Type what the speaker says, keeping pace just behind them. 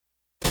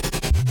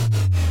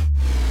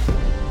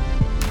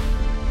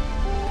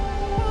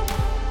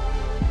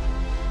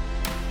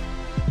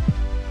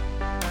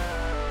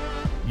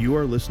You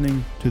are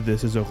listening to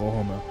This is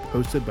Oklahoma,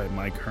 hosted by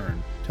Mike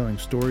Hearn, telling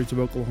stories of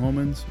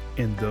Oklahomans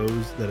and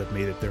those that have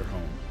made it their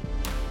home.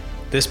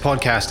 This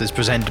podcast is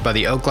presented by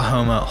the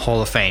Oklahoma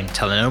Hall of Fame,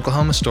 telling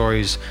Oklahoma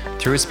stories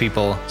through its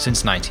people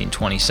since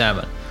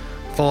 1927.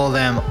 Follow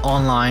them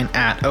online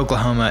at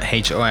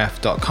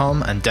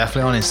oklahomahof.com and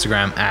definitely on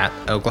Instagram at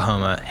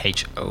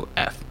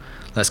oklahomahof.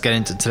 Let's get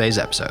into today's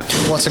episode.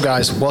 What's up,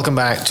 guys? Welcome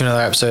back to another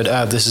episode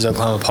of This is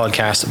Oklahoma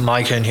Podcast.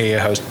 Mike Hearn here, your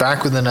host,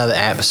 back with another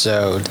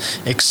episode.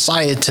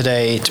 Excited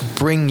today to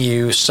bring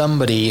you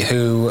somebody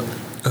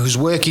whose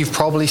work you've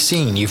probably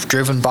seen. You've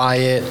driven by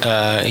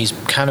it. He's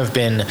kind of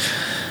been,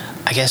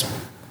 I guess,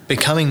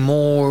 becoming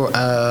more,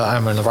 I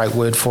don't know the right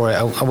word for it.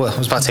 I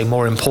was about to say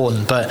more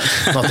important, but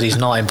not that he's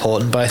not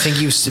important. But I think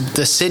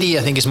the city,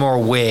 I think, is more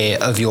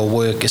aware of your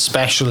work,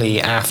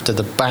 especially after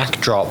the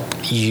backdrop.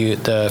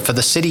 For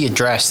the city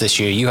address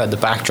this year, you had the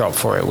backdrop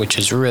for it, which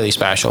is really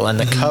special. And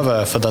the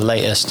cover for the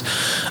latest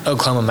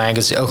Oklahoma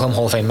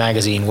Hall of Fame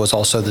magazine was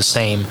also the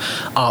same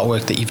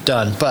artwork that you've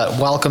done. But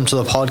welcome to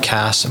the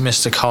podcast,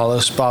 Mr.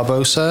 Carlos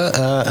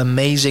Barbosa,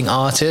 amazing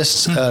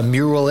artist,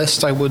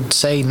 muralist, I would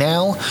say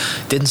now.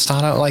 Didn't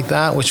start out like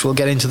that, which we'll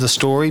get into the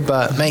story,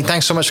 but mate,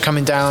 thanks so much for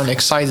coming down.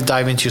 Excited to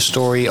dive into your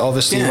story.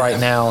 Obviously, right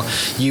now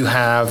you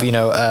have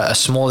a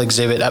small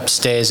exhibit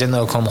upstairs in the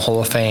Oklahoma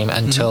Hall of Fame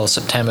until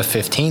September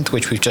 15th,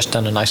 which we've just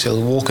done a nice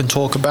little walk and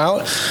talk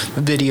about. A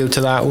video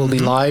to that will be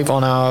live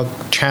on our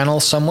channel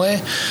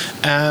somewhere.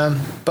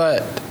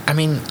 But I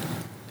mean,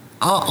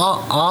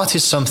 art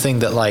is something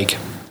that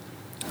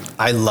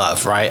I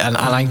love, right? And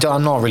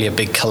I'm not really a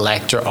big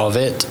collector of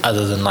it,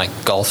 other than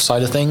golf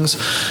side of things.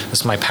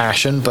 It's my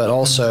passion, but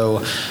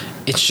also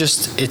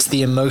it's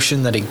the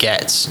emotion that it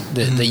gets,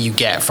 that you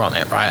get from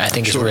it, right? I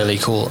think it's really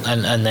cool.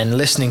 And then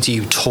listening to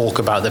you talk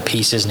about the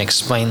pieces and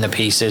explain the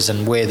pieces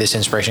and where this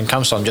inspiration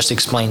comes from just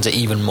explains it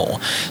even more.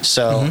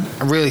 So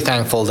I'm really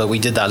thankful that we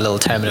did that little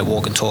 10-minute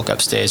walk and talk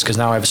upstairs, because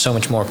now I have so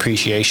much more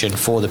appreciation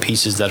for the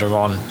pieces that are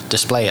on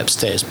display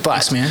upstairs. But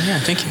thanks, man. Yeah,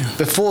 thank you.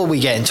 Before we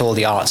get into all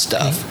the art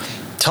stuff,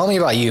 tell me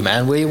about you,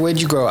 man. Where'd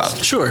you grow up?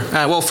 Sure.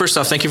 Well, first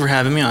off, thank you for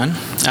having me on.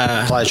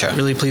 Pleasure.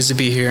 Really pleased to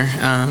be here.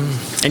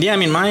 And yeah, I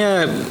mean,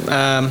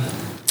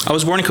 I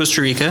was born in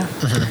Costa Rica,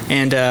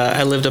 and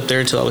I lived up there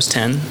until I was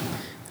 10.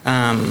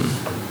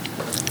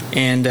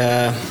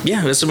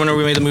 This is when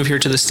we made the move here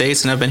to the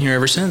States, and I've been here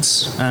ever since.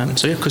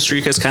 So yeah, Costa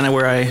Rica is kind of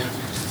where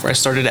I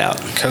started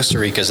out. Costa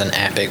Rica is an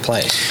epic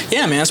place.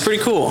 Yeah, man, it's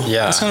pretty cool.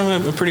 Yeah, it's kind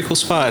of a pretty cool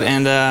spot,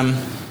 and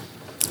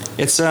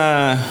it's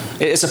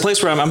a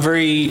place where I'm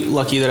very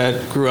lucky that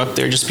I grew up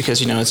there, just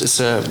because it's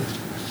a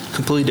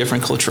completely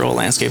different cultural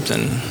landscape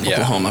than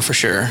Oklahoma for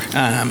sure.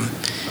 I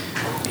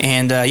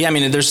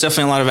mean, there's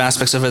definitely a lot of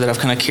aspects of it that I've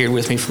kind of carried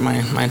with me for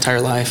my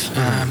entire life.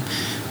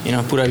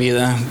 Pura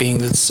Vida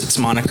being its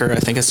moniker, I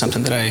think it's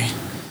something that I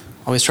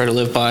always try to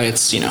live by.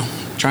 It's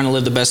trying to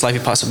live the best life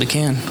you possibly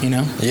can.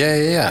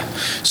 Yeah.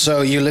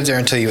 So you lived there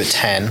until you were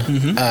 10.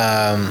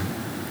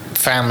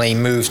 Family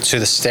moved to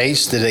the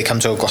States. Did they come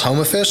to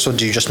Oklahoma first, or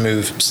did you just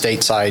move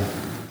stateside?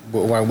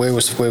 Where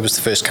was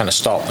the first kind of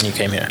stop when you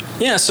came here?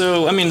 Yeah,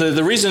 so I mean,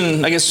 the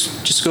reason, I guess,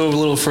 just go a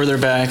little further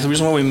back, the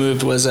reason why we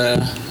moved was,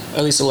 at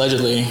least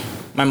allegedly,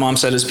 my mom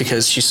said, is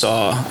because she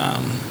saw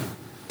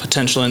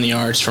potential in the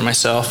arts for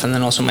myself, and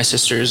then also my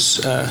sisters,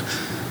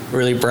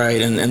 really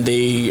bright, and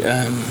they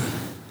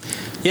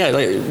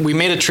we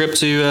made a trip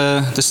to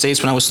the States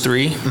when I was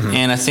 3,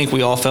 and I think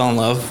we all fell in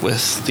love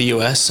with the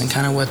U.S. and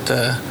kind of what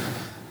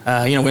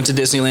went to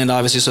Disneyland,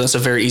 obviously, so that's a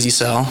very easy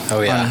sell.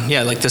 Oh,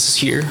 yeah. This is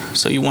here,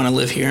 so you want to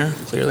live here,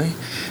 clearly.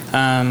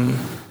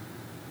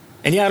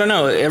 I don't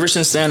know, ever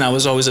since then, I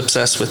was always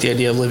obsessed with the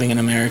idea of living in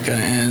America,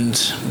 and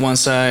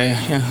once in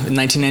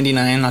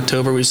 1999,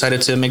 October, we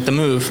decided to make the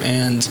move,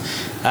 and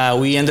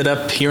we ended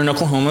up here in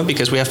Oklahoma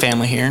because we have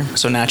family here,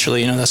 so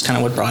naturally, that's kind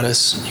of what brought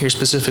us here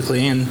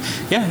specifically, and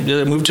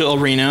moved to El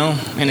Reno,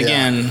 and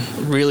again,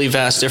 really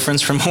vast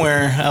difference from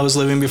where I was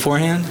living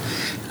beforehand.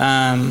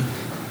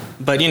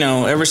 But,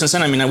 ever since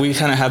then, I mean, we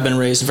kind of have been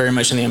raised very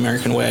much in the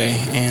American way,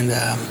 and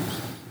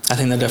I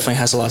think that definitely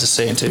has a lot to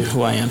say into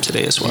who I am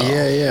today as well.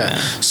 Yeah.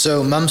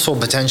 So Mum saw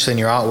potential in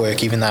your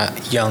artwork even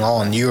that young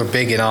on. You were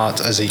big in art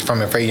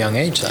from a very young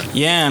age then?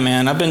 Yeah,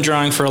 man. I've been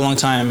drawing for a long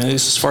time, at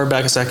least as far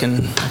back as I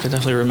can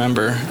definitely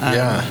remember.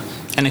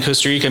 And in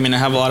Costa Rica, I mean, I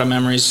have a lot of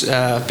memories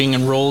being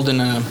enrolled in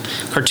a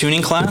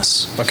cartooning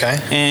class. Okay.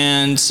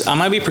 And I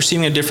might be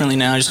perceiving it differently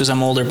now just because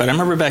I'm older, but I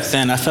remember back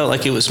then I felt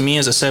like it was me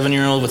as a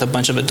 7-year-old with a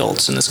bunch of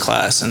adults in this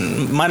class.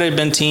 And might have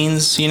been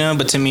teens,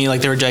 but to me,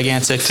 they were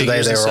gigantic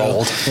figures. They were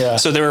old. Yeah.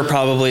 So they were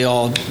probably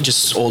all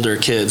just older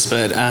kids.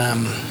 But I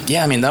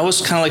mean, that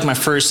was kind of my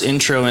first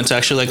intro into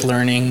actually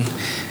learning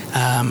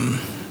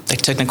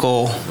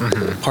technical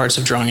parts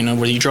of drawing,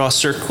 where you draw a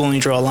circle and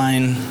you draw a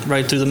line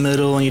right through the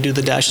middle and you do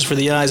the dashes for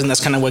the eyes, and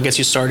that's kind of what gets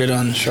you started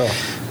on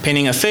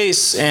painting a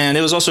face. And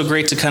it was also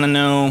great to kind of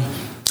know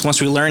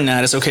once we learn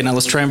that, it's okay, now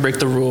let's try and break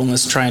the rule and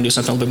let's try and do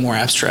something a little bit more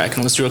abstract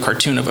and let's do a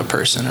cartoon of a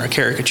person or a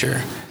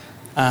caricature.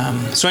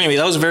 So anyway,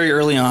 that was very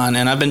early on,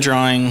 and I've been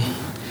drawing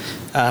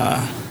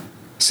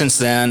since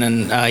then.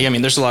 And yeah, I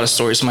mean, there's a lot of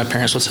stories my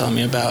parents will tell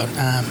me about.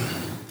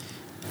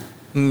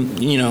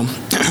 You know,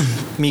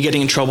 me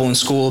getting in trouble in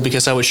school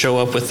because I would show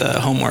up with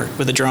homework,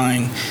 with a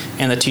drawing,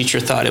 and the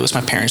teacher thought it was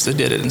my parents that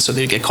did it, and so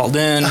they'd get called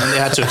in, and they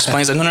had to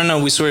explain, like,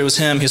 no, we swear it was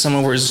him. He's some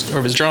over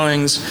his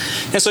drawings.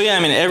 And so, yeah, I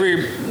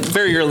mean,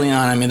 very early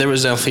on, I mean, there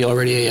was definitely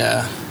already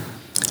a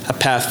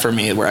path for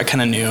me where I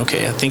kind of knew,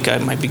 okay, I think I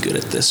might be good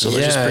at this, so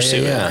let's just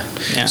pursue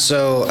it. Yeah.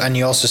 So, and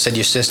you also said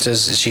your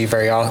sister's, is she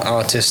very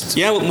artist?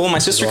 Yeah, well, my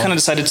sister kind of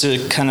decided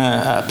to kind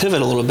of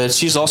pivot a little bit.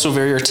 She's also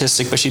very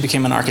artistic, but she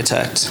became an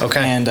architect.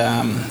 Okay. And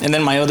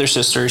then my other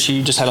sister,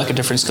 she just had like a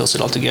different skill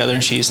set altogether,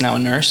 and she's now a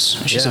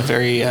nurse. She's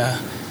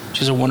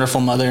she's a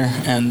wonderful mother,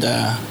 and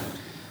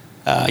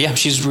yeah,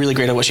 she's really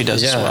great at what she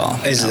does as well.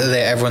 Is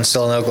everyone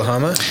still in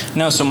Oklahoma?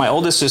 No, so my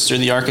oldest sister,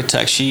 the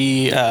architect,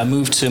 she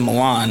moved to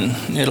Milan,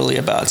 Italy,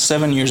 about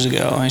 7 years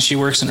ago, and she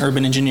works in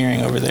urban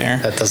engineering over there.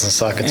 That doesn't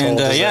suck at all.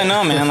 And yeah,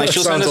 no, man, like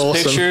she'll send us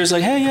awesome. Pictures,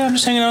 like, hey, yeah, I'm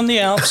just hanging out in the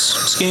Alps,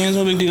 skiing,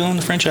 no big deal, in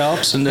the French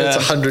Alps. And it's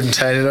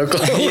 110 in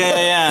Oklahoma.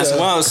 Yeah. So,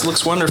 wow, this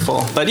looks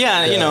wonderful. But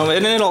yeah, you know,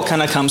 and it all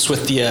kind of comes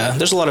with the.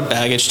 There's a lot of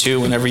baggage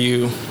too. Whenever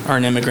you are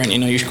an immigrant, you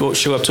know, you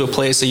show up to a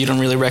place that you don't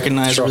really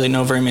recognize, or really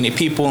know very many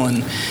people,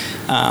 and.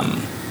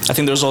 I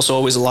think there's also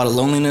always a lot of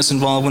loneliness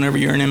involved whenever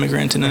you're an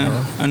immigrant in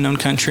an unknown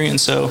country. And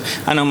so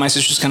I know my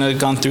sister's kind of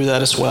gone through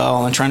that as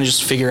well and trying to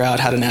just figure out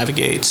how to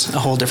navigate a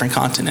whole different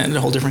continent, a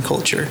whole different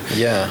culture.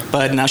 Yeah.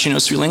 But now she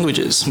knows 3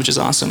 languages, which is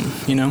awesome,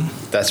 you know?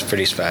 That's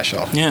pretty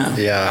special. Yeah.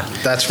 Yeah.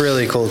 That's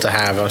really cool to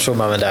have. I'm sure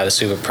mom and dad are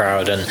super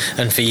proud.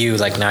 And for you,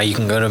 like now you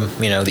can go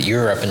to, you know,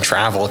 Europe and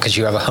travel because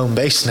you have a home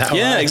base now.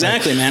 Yeah, right?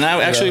 exactly, man.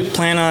 I actually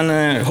plan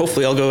on,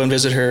 hopefully I'll go and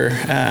visit her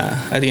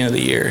at the end of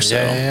the year. So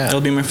it'll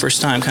be my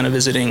first time kind of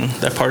visiting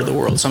that part of the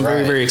world. So I'm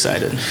very, very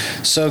excited.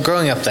 So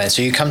growing up then,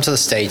 so you come to the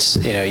States,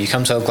 you know, you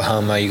come to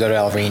Oklahoma, you go to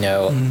El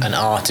Reno, and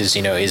art is,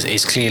 you know,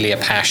 is clearly a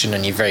passion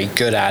and you're very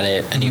good at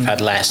it and you've had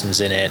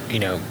lessons in it, you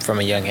know, from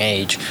a young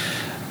age.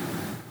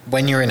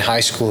 When you're in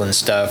high school and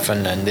stuff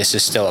and this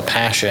is still a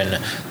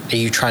passion, are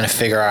you trying to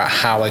figure out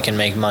how I can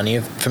make money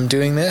from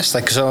doing this?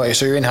 Like, so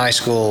you're in high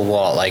school,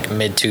 what, like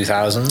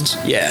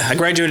mid-2000s? Yeah, I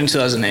graduated in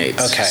 2008.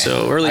 Okay.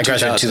 So early 2000s. I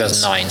graduated in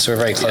 2009, so we're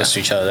very close to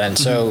each other then.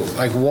 So,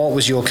 like, what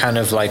was your kind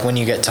of, like, when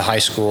you get to high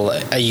school,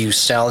 are you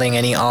selling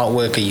any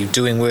artwork? Are you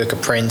doing work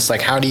of prints?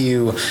 Like, how do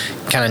you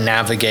kind of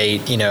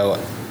navigate, you know,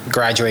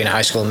 graduating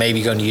high school,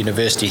 maybe going to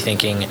university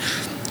thinking...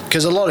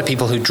 Because a lot of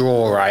people who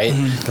draw, right,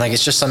 like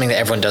it's just something that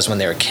everyone does when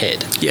they're a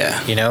kid.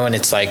 Yeah. You know, and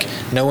it's like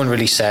no one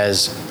really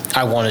says,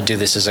 I want to do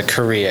this as a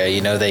career. You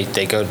know, they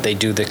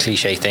do the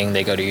cliche thing.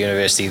 They go to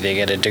university, they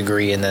get a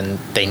degree, and then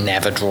they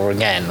never draw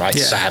again, right?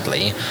 Yeah.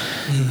 Sadly.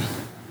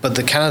 But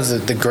the kind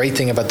of the great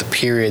thing about the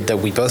period that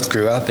we both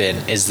grew up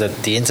in is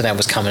that the internet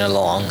was coming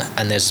along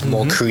and there's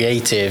more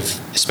creative,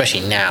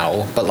 especially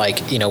now. But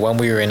like, you know, when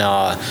we were in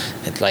our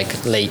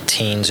like late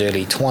teens,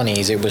 early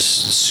 20s, it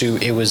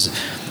was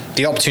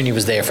the opportunity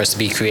was there for us to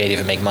be creative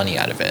and make money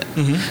out of it.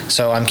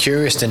 So I'm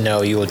curious to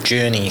know your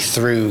journey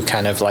through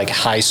kind of like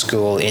high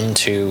school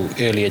into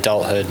early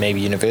adulthood,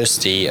 maybe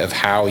university, of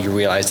how you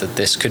realized that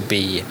this could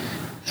be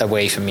a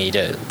way for me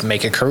to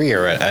make a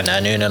career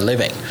and earn a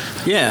living.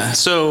 Yeah,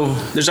 so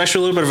there's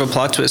actually a little bit of a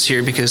plot twist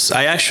here because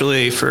I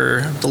actually,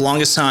 for the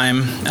longest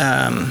time,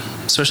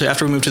 especially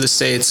after we moved to the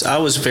States, I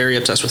was very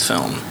obsessed with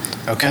film.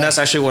 Okay. And that's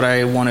actually what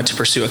I wanted to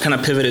pursue. I kind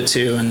of pivoted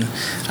to,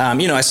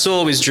 and you know, I still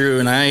always drew,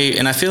 and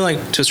I feel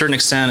like to a certain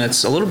extent,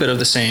 it's a little bit of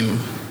the same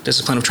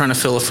discipline of trying to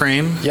fill a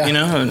frame, you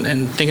know,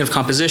 and thinking of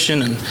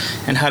composition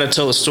and how to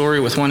tell a story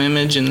with one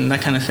image and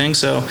that kind of thing.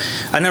 So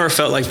I never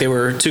felt like they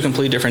were two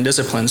completely different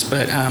disciplines,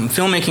 but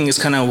filmmaking is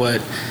kind of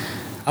what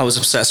I was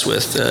obsessed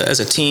with as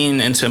a teen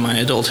into my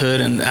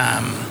adulthood, and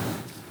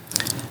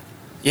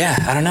yeah,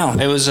 I don't know,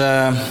 it was.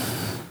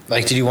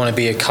 Like, did you want to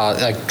be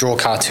draw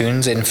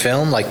cartoons in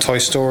film, like Toy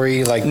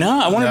Story? Like, no,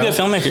 I wanted to be a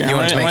filmmaker. I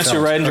wanted to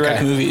write and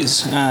direct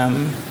movies.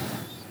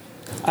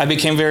 I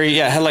became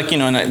I had like, you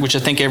know, which I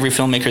think every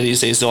filmmaker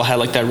these days, they'll have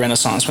like that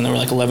renaissance when they were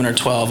like 11 or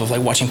 12 of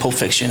like watching Pulp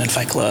Fiction and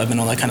Fight Club and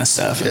all that kind of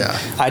stuff. Yeah.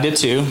 I did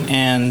too.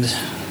 And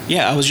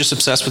yeah, I was just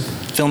obsessed with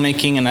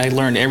filmmaking and I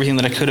learned everything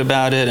that I could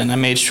about it. And I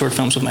made short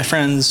films with my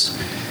friends,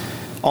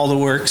 all the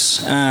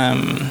works.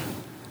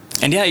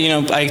 And yeah, you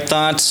know, I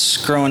thought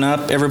growing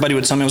up, everybody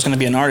would tell me I was going to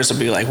be an artist. I'd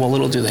be like, well,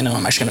 little do they know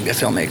I'm actually going to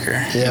be a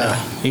filmmaker.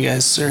 Yeah. You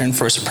guys are in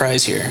for a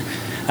surprise here.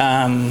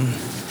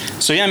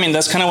 So yeah, I mean,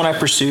 that's kind of what I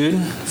pursued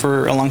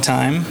for a long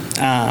time.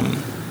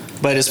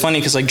 But it's funny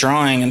because like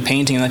drawing and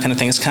painting and that kind of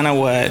thing is kind of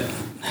what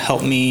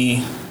helped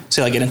me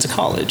say like get into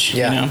college.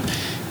 Yeah. You know?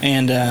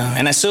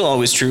 And I still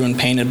always drew and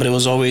painted, but it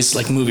was always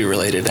like movie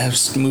related. I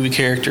have movie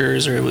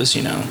characters, or it was,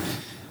 you know,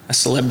 a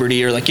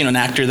celebrity, or like, you know, an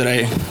actor that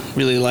I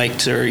really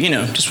liked, or, you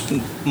know, just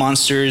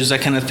monsters,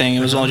 that kind of thing.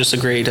 It was all just a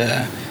great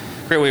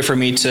way for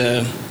me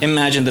to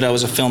imagine that I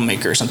was a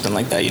filmmaker or something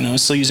like that, you know,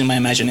 still using my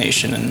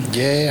imagination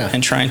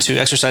and trying to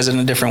exercise it in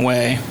a different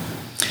way.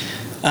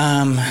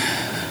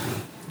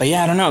 But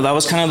yeah, I don't know. That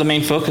was kind of the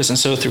main focus. And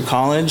so through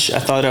college, I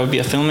thought I would be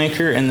a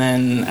filmmaker. And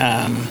then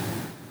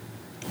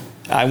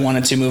I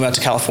wanted to move out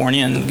to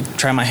California and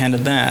try my hand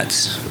at that.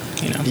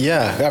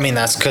 Yeah, I mean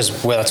that's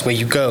because that's where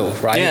you go,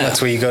 right? Yeah,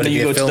 that's where you go to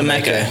be a filmmaker. To the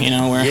Mecca,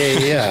 where.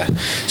 Yeah.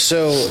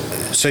 So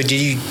did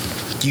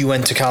you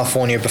went to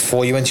California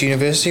before you went to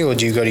university, or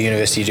do you go to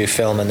university to do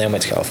film and then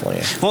went to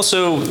California? Well,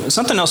 so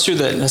something else too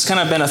that has kind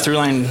of been a through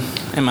line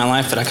in my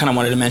life that I kind of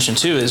wanted to mention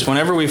too is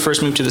whenever we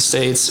first moved to the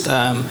States,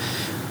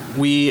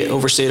 we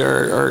overstayed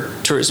our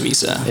tourist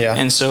visa. Yeah.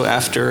 And so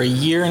after a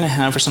year and a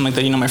half or something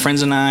like that, my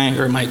friends and I,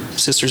 or my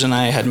sisters and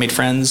I, had made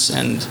friends,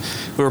 and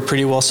we were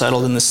pretty well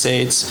settled in the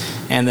States.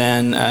 And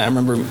then I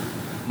remember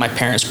my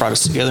parents brought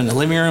us together in the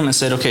living room and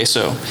said, okay,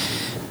 so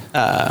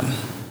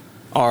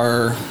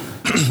our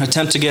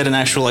attempt to get an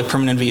actual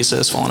permanent visa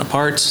is falling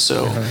apart.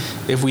 So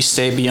if we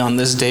stay beyond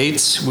this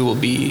date, we will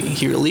be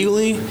here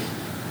illegally,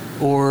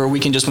 or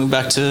we can just move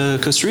back to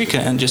Costa Rica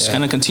and just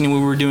kind of continue what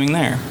we were doing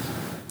there.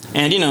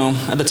 And,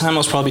 at the time I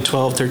was probably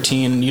 12,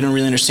 13, you don't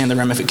really understand the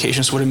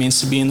ramifications of what it means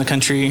to be in the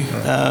country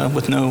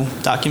with no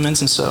documents.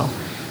 And so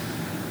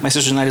my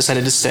sisters and I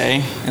decided to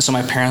stay. And so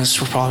my parents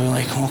were probably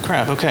like, well,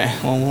 crap, okay,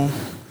 well,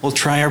 we'll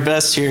try our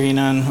best here,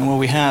 and what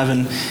we have.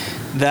 And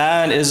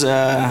that is,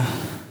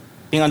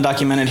 being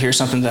undocumented here,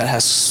 something that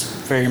has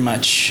very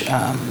much,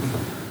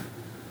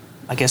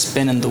 I guess,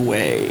 been in the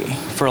way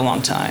for a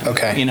long time.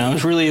 Okay.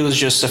 It was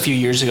just a few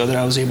years ago that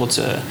I was able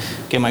to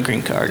get my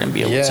green card and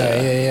be able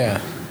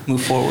to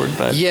move forward.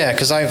 But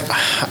because out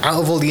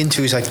of all the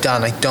interviews I've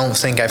done, I don't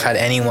think I've had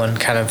anyone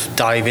kind of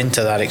dive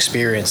into that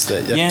experience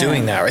of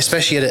doing that,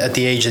 especially at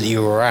the age that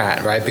you were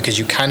at, right? Because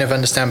you kind of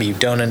understand, but you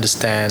don't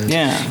understand.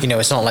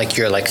 It's not like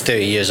you're like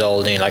 30 years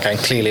old and you're like, I'm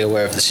clearly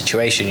aware of the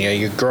situation.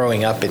 You're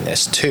growing up in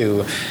this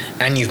too,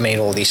 and you've made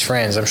all these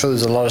friends. I'm sure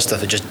there's a lot of stuff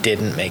that just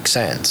didn't make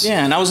sense.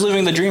 Yeah, and I was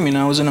living the dream.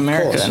 I was in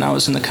America, and I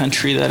was in the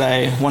country that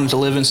I wanted to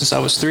live in since I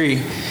was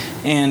 3.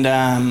 And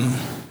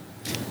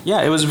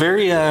it was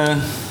very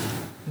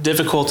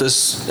difficult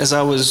as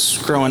I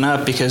was growing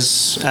up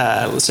because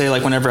let's say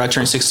like whenever I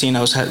turned 16, I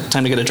had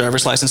time to get a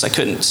driver's license. I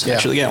couldn't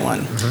actually get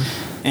one.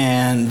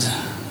 And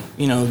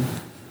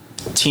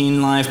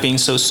teen life being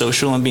so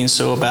social and being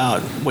so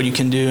about what you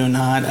can do and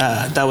not,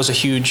 that was a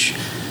huge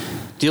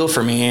deal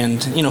for me.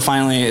 And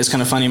finally, it's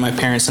kind of funny, my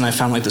parents and I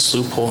found like this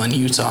loophole in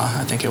Utah,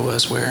 I think it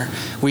was, where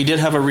we did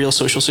have a real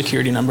social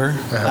security number,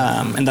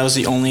 and that was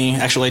the only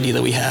actual ID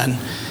that we had.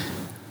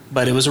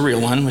 But it was a real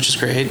one, which is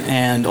great.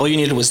 And all you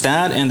needed was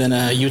that and then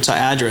a Utah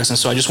address. And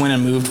so I just went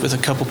and moved with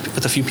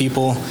a few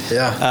people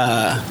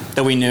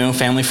that we knew,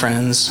 family,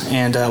 friends,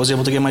 and I was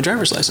able to get my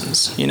driver's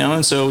license,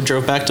 and so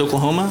drove back to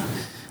Oklahoma,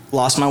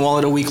 lost my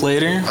wallet a week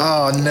later.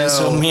 Oh, no. And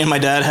so me and my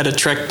dad had to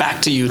trek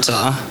back to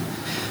Utah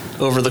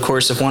over the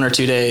course of 1 or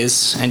 2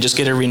 days and just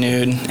get it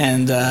renewed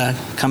and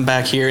come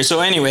back here. So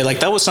anyway,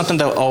 like that was something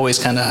that always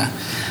kind of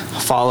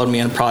followed me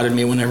and prodded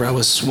me whenever I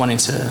was wanting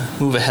to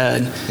move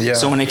ahead.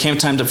 So when it came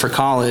time for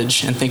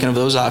college and thinking of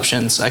those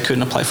options, I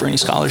couldn't apply for any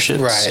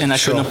scholarships, and I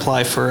couldn't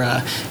apply for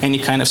any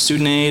kind of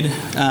student aid.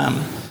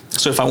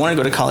 So if I wanted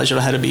to go to college,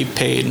 I had to be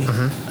paid,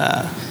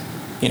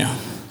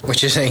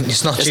 Which is saying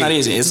it's not cheap. It's not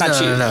easy. It's not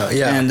cheap. No.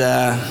 Yeah. And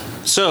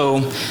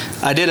so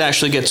I did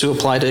actually get to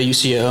apply to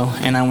UCO,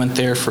 and I went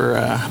there for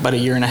about a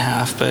year and a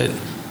half. But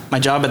my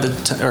job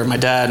my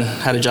dad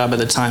had a job at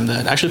the time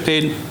that actually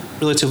paid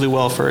relatively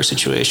well for our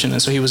situation,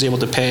 and so he was able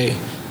to pay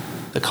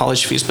the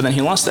college fees. But then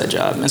he lost that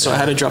job, and so I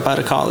had to drop out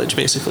of college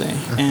basically.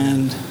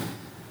 And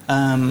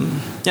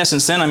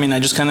since then, I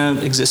just kind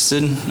of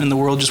existed in the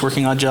world, just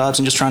working odd jobs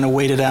and just trying to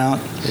wait it out.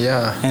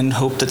 And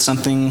hope that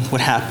something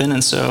would happen.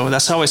 And so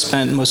that's how I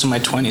spent most of my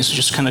 20s,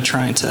 just kind of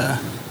trying to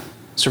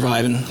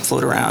survive and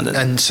float around.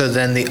 And so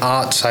then the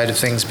art side of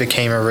things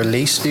became a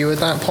release for you at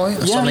that point?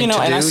 And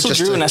I still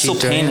drew and I still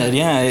painted.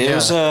 It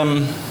was,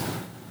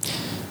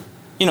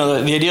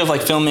 the idea of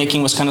like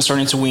filmmaking was kind of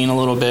starting to wean a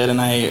little bit,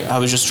 and I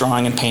was just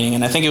drawing and painting.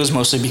 And I think it was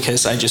mostly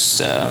because I just,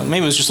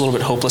 maybe it was just a little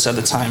bit hopeless at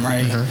the time,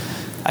 right?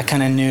 I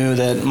kind of knew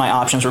that my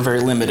options were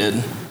very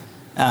limited.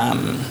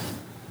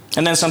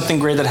 And then something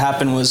great that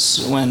happened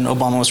was when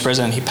Obama was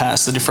president, he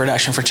passed the Deferred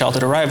Action for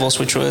Childhood Arrivals,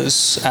 which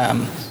was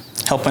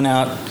helping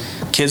out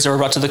kids that were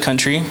brought to the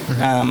country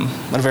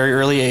at a very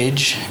early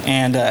age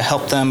and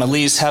help them at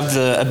least have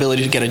the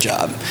ability to get a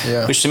job,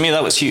 which to me,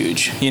 that was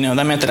huge.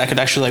 That meant that I could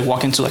actually like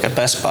walk into like a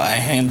Best Buy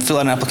and fill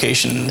out an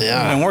application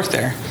and work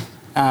there.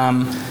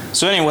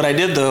 So anyway, what I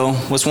did though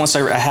was once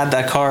I had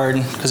that card,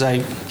 because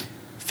I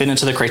fit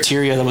into the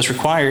criteria that was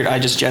required, I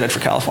just jetted for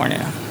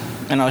California.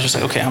 And I was just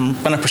like, okay, I'm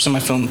going to pursue my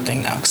film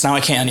thing now, because now I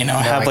can,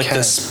 I have like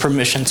this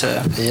permission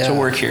to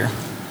work here.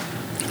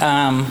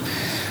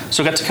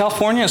 So I got to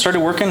California and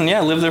started working,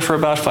 lived there for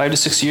about 5 to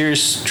 6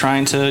 years,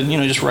 trying to,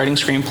 just writing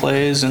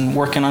screenplays and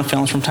working on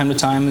films from time to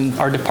time in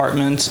our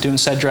department, doing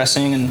set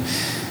dressing, and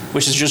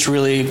which is just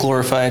really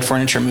glorified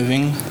furniture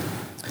moving.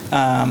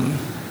 And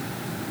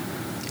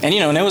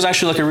it was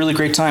actually like a really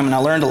great time, and I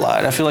learned a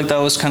lot. I feel like that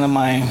was kind of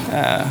my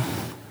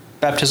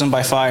baptism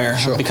by fire,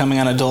 becoming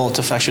an adult,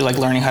 of actually like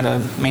learning how to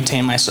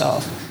maintain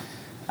myself.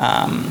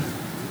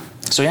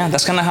 So yeah,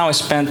 that's kind of how I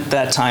spent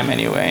that time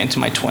anyway, into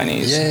my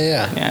 20s.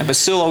 Yeah. But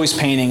still always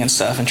painting and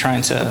stuff, and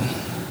trying to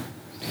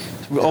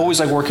always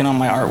like working on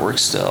my artwork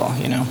still,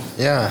 you know.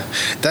 Yeah,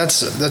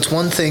 that's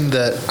one thing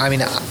that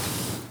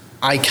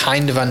I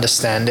kind of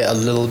understand it a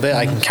little bit.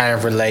 I can kind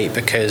of relate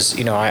because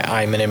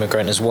I'm an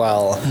immigrant as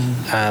well,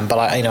 but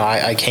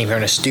I came here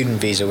on a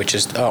student visa, which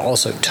is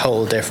also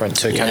total different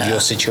to kind of your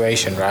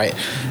situation, right?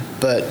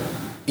 But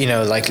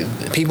like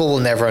people will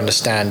never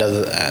understand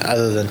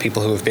other than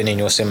people who have been in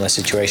your similar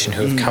situation,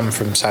 who have come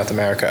from South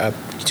America up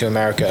to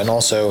America, and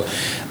also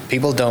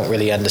people don't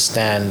really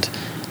understand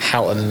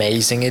how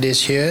amazing it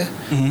is here,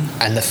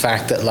 and the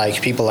fact that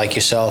like people like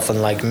yourself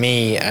and like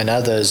me and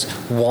others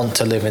want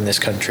to live in this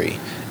country.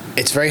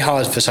 It's very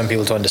hard for some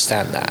people to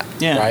understand that,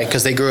 right?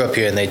 Because they grew up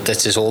here and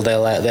this is all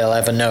they'll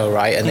ever know,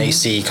 right? And they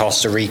see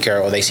Costa Rica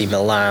or they see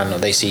Milan or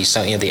they see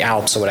the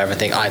Alps or whatever and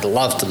think, I'd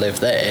love to live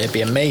there. It'd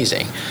be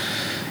amazing.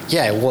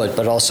 Yeah, it would.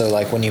 But also,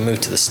 like, when you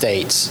move to the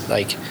States,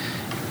 like,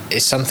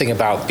 it's something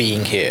about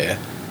being here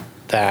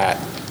that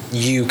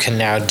you can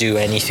now do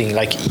anything.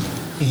 Like,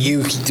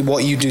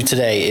 what you do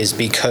today is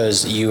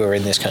because you are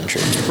in this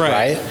country,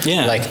 right?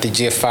 Yeah. Like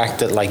the fact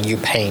that like you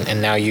paint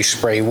and now you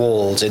spray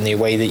walls in the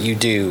way that you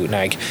do,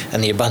 like,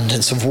 and the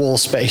abundance of wall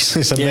space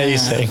is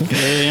amazing.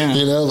 Yeah.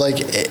 Like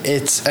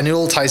and it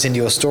all ties into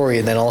your story,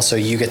 and then also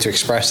you get to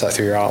express that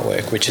through your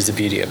artwork, which is the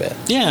beauty of it.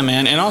 Yeah,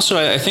 man. And also,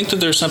 I think that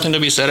there's something to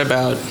be said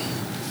about,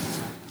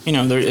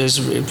 there is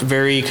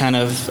very kind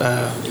of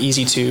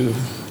easy to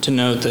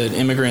note that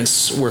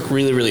immigrants work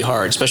really, really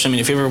hard. Especially,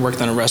 if you ever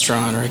worked in a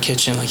restaurant or a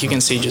kitchen, like you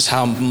can see just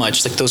how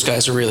much like those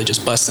guys are really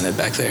just busting it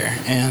back there.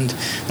 And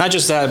not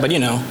just that, but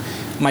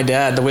my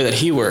dad, the way that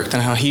he worked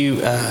and how he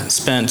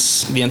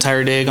spent the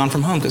entire day gone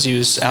from home because he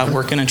was out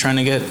working and trying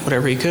to get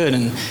whatever he could.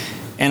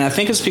 And I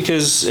think it's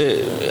because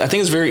I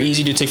think it's very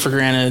easy to take for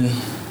granted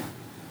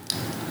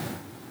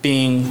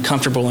being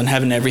comfortable and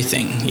having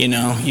everything.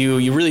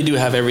 You really do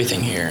have everything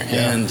here.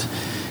 Yeah. And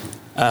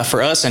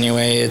for us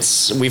anyway,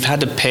 we've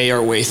had to pay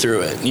our way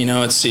through it.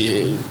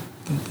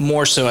 It's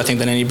more so I think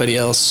than anybody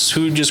else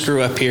who just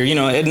grew up here.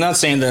 I'm not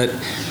saying that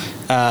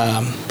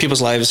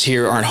people's lives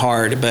here aren't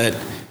hard, but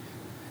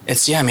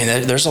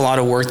there's a lot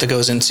of work that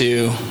goes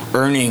into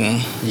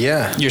earning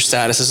your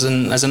status as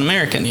an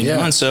American.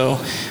 And so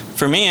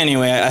for me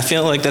anyway, I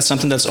feel like that's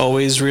something that's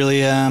always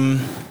really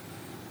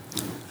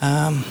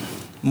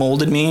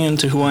molded me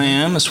into who I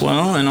am as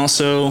well. And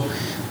also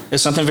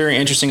it's something very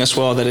interesting as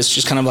well that it's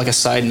just kind of like a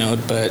side note,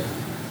 but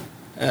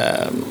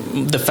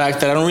the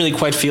fact that I don't really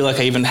quite feel like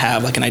I even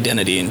have like an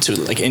identity into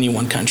like any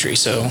one country.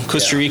 So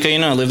Costa Rica,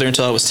 I lived there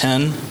until I was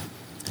 10.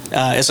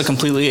 It's a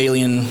completely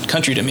alien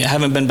country to me. I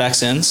haven't been back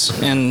since,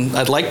 and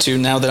I'd like to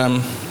now that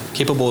I'm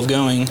capable of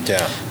going.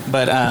 Yeah.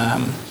 But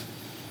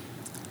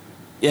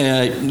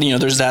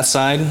there's that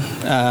side.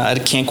 I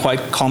can't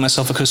quite call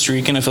myself a Costa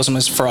Rican. I feel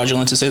sometimes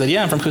fraudulent to say that,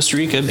 I'm from Costa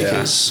Rica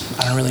because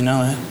I don't really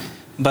know it.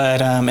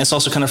 But it's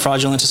also kind of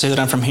fraudulent to say that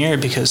I'm from here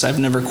because I've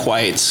never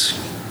quite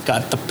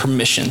got the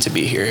permission to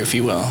be here, if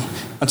you will,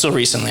 until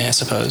recently, I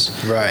suppose.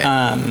 Right.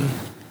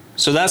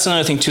 So that's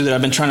another thing too that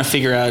I've been trying to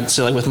figure out.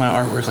 So like with my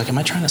artwork, like, am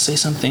I trying to say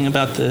something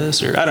about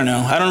this, or I don't know.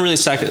 I don't really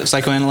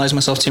psychoanalyze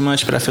myself too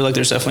much, but I feel like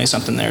there's definitely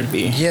something there to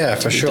be. Yeah,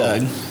 for sure.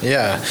 Dug.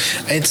 Yeah,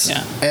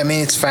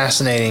 it's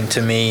fascinating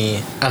to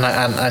me,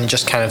 and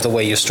just kind of the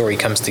way your story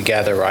comes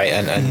together, right?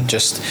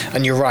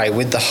 And you're right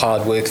with the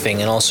hard work thing,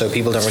 and also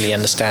people don't really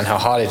understand how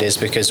hard it is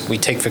because we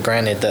take for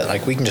granted that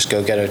like we can just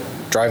go get a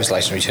driver's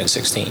license when you turn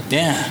 16.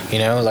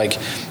 Yeah. Like.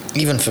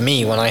 Even for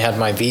me, when I had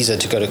my visa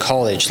to go to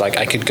college, like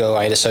I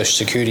had a social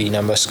security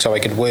number so I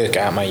could work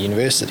at my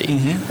university,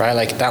 right?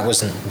 Like that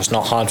was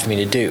not hard for me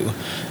to do,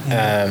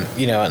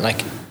 and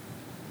like,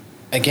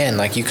 again,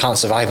 like you can't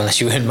survive unless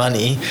you earn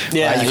money,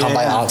 right? You can't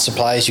buy art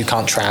supplies, you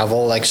can't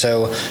travel, like,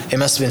 so it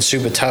must have been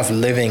super tough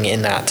living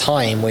in that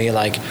time where you're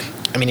like,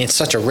 it's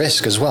such a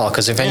risk as well,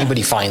 because if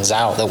anybody finds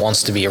out that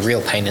wants to be a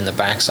real pain in the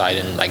backside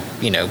and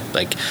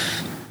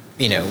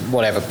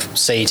whatever,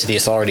 say to the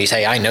authorities,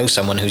 hey, I know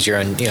someone who's your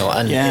own,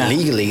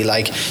 illegally,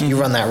 like you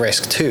run that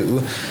risk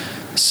too.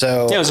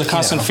 So it was a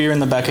constant fear in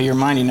the back of your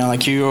mind,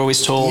 like you were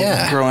always told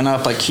growing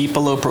up, like keep a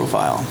low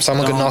profile.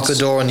 Someone could knock the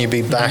door and you'd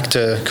be back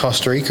to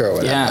Costa Rica or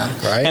whatever,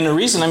 right? And the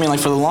reason,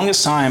 for the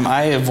longest time,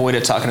 I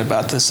avoided talking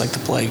about this like the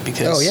plague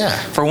because,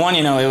 for one,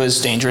 it was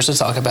dangerous to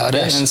talk about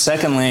it, and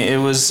secondly, it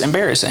was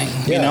embarrassing,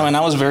 and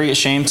I was very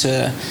ashamed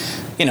to.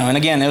 And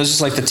again, it was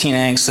just like the teen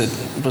angst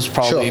that was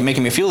probably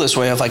making me feel this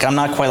way of like, I'm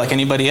not quite like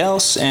anybody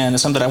else, and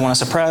it's something I want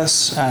to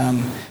suppress.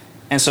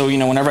 And so,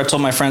 whenever I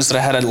told my friends that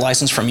I had a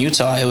license from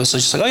Utah, it was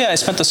just like, oh yeah, I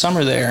spent the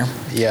summer there.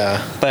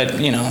 Yeah. But,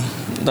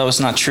 that was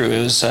not true.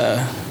 It was, I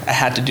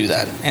had to do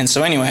that. And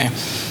so anyway,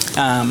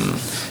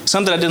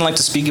 something I didn't like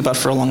to speak about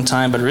for a long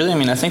time, but really,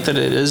 I think that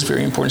it is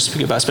very important to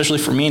speak about, especially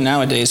for me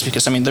nowadays,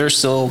 because, there are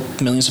still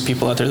millions of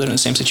people out there that are in the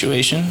same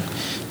situation.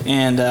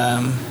 And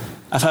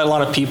I've had a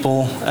lot of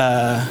people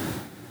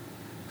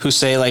who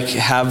say like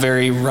have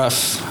very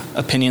rough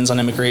opinions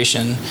on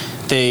immigration.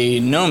 They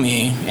know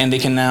me and they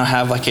can now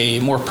have like a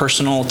more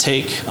personal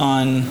take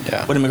on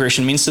what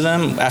immigration means to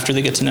them after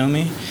they get to know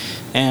me.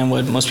 And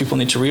what most people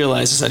need to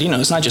realize is that,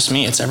 it's not just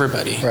me, it's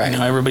everybody. Right.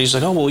 Everybody's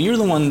like, oh, well, you're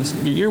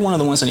one of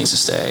the ones that needs to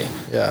stay.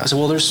 Yeah. I said,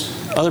 well, there's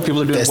other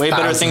people that are doing way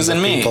better things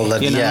than me.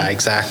 Yeah,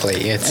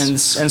 exactly. And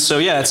so,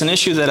 it's an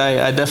issue that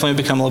I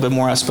definitely become a little bit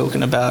more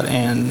outspoken about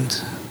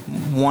and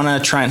want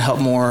to try and help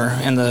more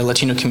in the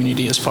Latino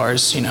community as far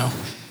as,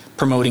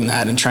 promoting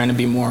that and trying to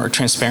be more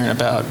transparent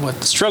about what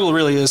the struggle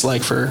really is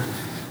like for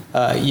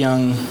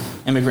young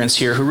immigrants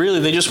here who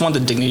really, they just want the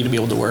dignity to be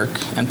able to work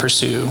and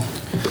pursue.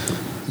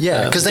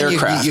 Yeah, because then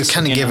you're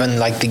kind of given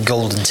like the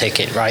golden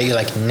ticket, right? You're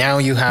like, now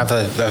you have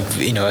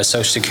a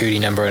social security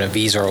number and a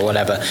visa or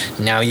whatever.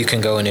 Now you can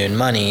go and earn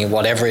money,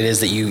 whatever it is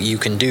that you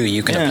can do,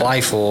 you can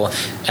apply for,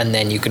 and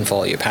then you can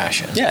follow your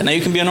passion. Yeah, now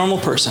you can be a normal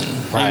person,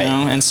 right?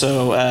 And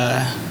so,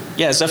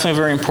 it's definitely a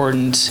very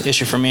important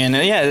issue for me. And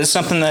it's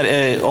something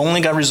that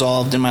only got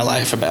resolved in my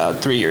life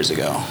about 3 years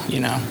ago,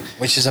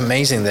 Which is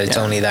amazing that it's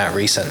only that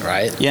recent,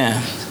 right?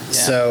 Yeah.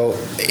 So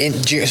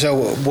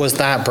was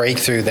that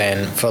breakthrough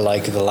then for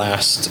like the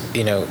last,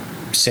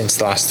 since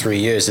the last 3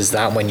 years? Is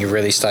that when you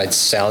really started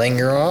selling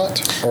your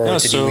art, or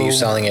were you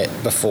selling it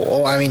before?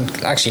 Oh, I mean,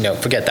 actually, no,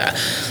 forget that.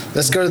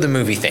 Let's go to the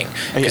movie thing,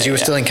 because you were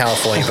still in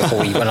California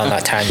before we went on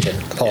that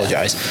tangent.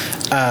 Apologize.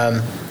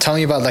 Tell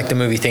me about like the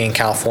movie thing in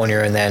California,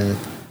 and then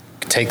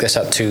take this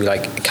up to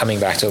like coming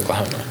back to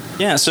Oklahoma.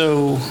 Yeah.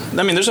 So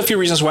I mean, there's a few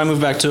reasons why I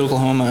moved back to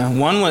Oklahoma.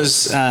 One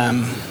was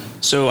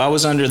so I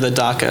was under the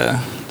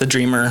DACA, the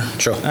Dreamer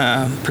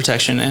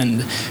protection,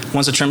 and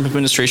once the Trump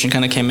administration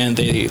kind of came in,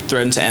 they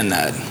threatened to end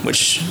that,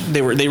 which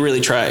they really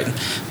tried.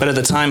 But at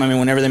the time, I mean,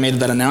 whenever they made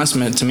that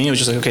announcement, to me, it was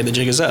just like, okay, the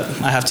jig is up.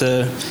 I have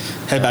to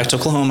head back to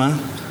Oklahoma,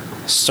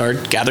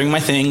 start gathering my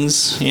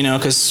things,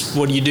 because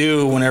what you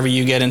do whenever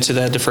you get into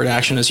that deferred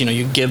action is,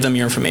 you give them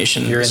your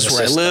information. This is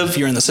where I live,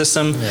 you're in the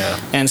system. Yeah.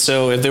 And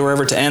so if they were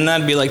ever to end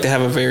that, it'd be like they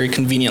have a very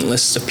convenient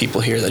list of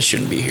people here that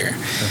shouldn't be here.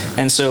 Mm-hmm.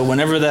 And so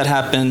whenever that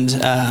happened,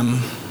 I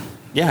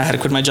had to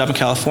quit my job in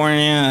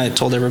California. I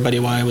told everybody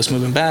why I was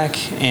moving back.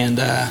 And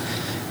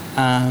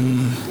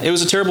it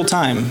was a terrible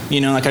time.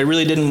 I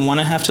really didn't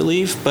want to have to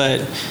leave, but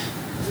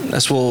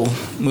as we'll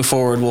move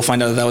forward, we'll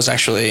find out that was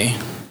actually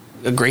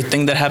a great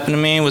thing that happened to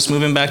me, was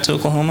moving back to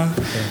Oklahoma.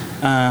 Okay.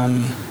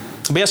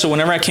 So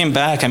whenever I came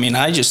back, I mean,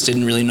 I just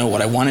didn't really know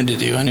what I wanted to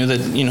do. I knew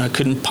that, I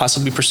couldn't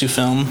possibly pursue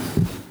film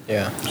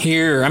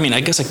here. I mean,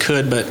 I guess I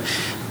could, but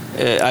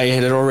I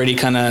had already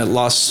kind of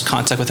lost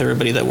contact with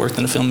everybody that worked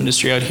in the film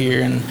industry out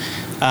here. And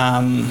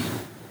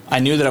I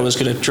knew that I was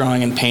good at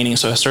drawing and painting,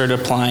 so I started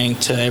applying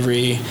to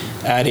every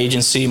ad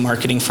agency,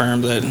 marketing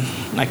firm that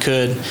I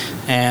could,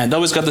 and I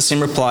always got the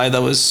same reply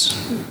that was,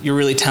 you're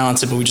really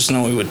talented, but we just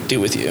know what we would do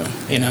with you,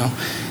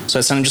 So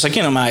it sounded just like,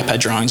 my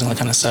iPad drawings and all that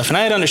kind of stuff. And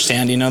I had to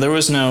understand,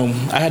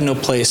 I had no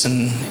place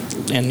in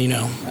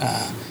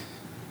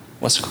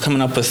what's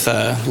coming up with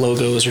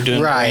logos or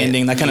doing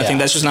branding, that kind of thing.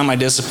 That's just not my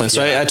discipline.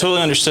 So I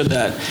totally understood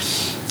that.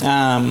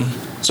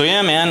 So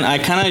man, I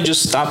kind of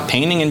just stopped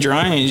painting and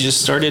drawing and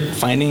just started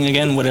finding,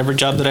 again, whatever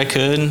job that I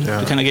could.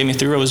 It kind of get me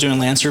through. I was doing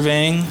land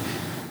surveying,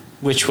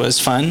 which was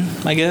fun,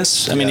 I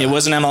guess. I mean, it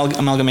was an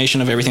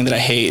amalgamation of everything that I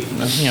hate,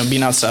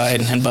 being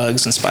outside and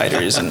bugs and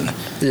spiders and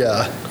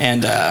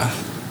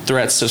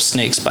threats of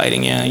snakes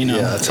biting.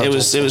 It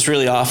was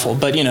really awful.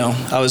 But,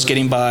 I was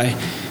getting by.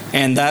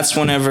 And that's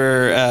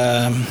whenever,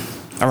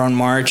 around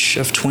March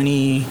of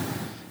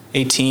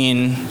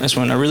 2018, that's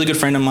when a really good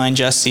friend of mine,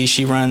 Jessie,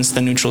 she runs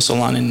the Neutral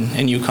Salon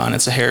in Yukon.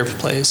 It's a hair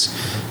place.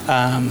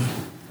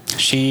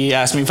 She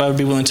asked me if I would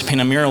be willing to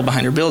paint a mural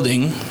behind her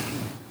building.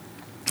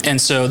 And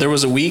so there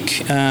was a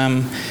week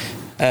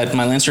at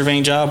my land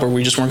surveying job where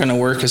we just weren't going to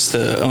work because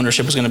the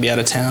ownership was going to be out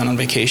of town on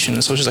vacation.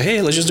 And so she's like,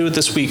 hey, let's just do it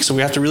this week. So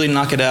we have to really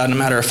knock it out in a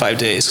matter of 5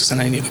 days because then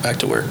I need to go back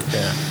to work.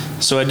 Yeah.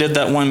 So I did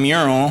that one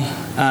mural.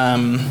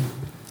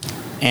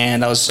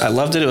 And I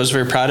loved it. I was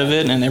very proud of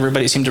it, and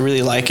everybody seemed to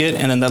really like it.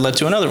 And then that led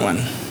to another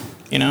one,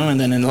 and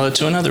then it led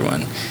to another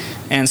one.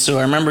 And so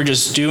I remember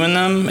just doing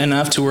them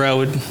enough to where I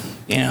would,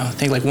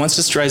 think like once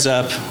this dries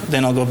up,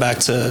 then I'll go back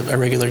to a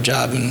regular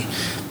job and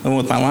move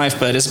with my life.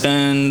 But it's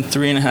been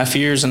 3.5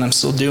 years, and I'm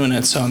still doing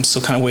it. So I'm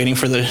still kind of waiting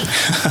for the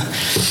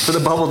for the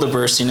bubble to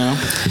burst, So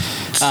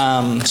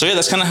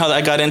that's kind of how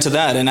I got into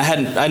that. And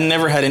I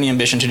never had any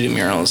ambition to do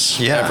murals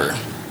ever.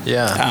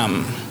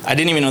 Yeah. I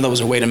didn't even know that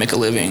was a way to make a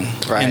living.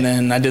 Right. And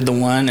then I did the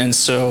one, and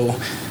so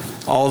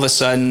all of a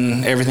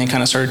sudden everything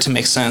kind of started to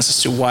make sense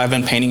as to why I've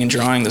been painting and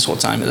drawing this whole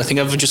time. I think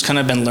I've just kind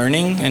of been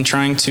learning and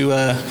trying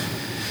to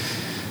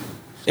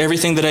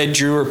everything that I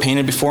drew or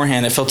painted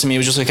beforehand, it felt to me it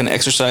was just like an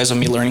exercise of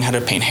me learning how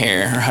to paint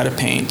hair or how to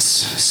paint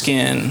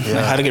skin,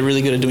 how to get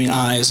really good at doing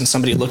eyes and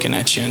somebody looking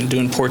at you and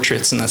doing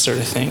portraits and that sort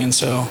of thing. And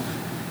so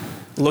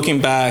looking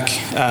back,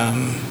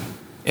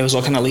 it was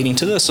all kind of leading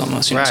to this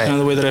almost. It's kind of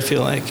the way that I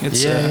feel like.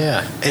 It's,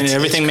 and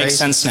everything makes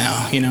sense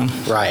now,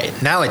 Right.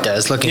 Now it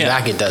does. Looking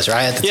back, it does,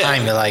 right? At the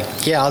time, you're like,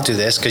 I'll do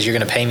this because you're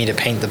going to pay me to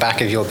paint the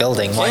back of your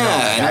building. Why not?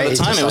 Right? And at the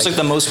time, it was like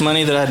the most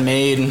money that I'd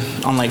made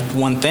on like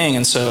one thing.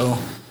 And so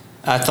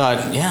I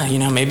thought,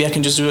 maybe I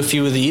can just do a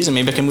few of these and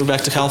maybe I can move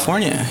back to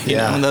California. You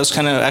know? And that was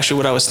kind of actually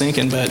what I was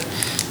thinking. But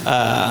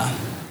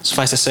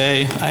suffice to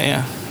say,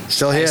 I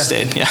Still here. I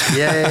stayed. Yeah.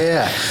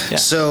 Yeah. Yeah.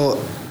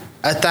 So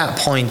at that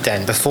point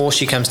then, before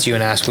she comes to you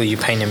and asks, will you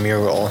paint a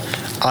mural,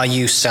 are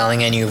you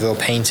selling any of your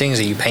paintings?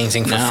 Are you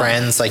painting for No.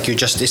 friends? Like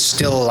it's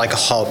still like a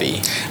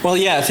hobby. Well,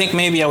 yeah, I think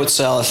maybe I would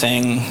sell a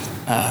thing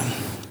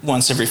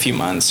once every few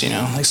months,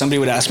 like somebody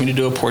would ask me to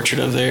do a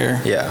portrait of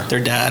their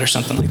dad or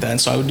something like that.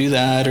 And so I would do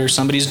that, or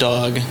somebody's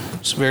dog.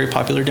 It's a very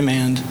popular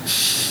demand.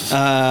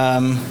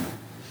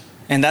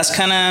 And that's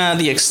kind of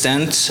the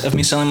extent of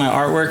me selling my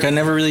artwork. I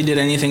never really did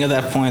anything at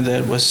that point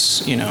that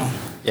was,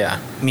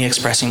 me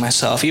expressing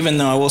myself. Even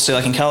though I will say,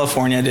 like in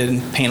California, I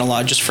did paint a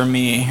lot just for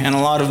me. And a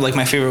lot of like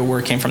my favorite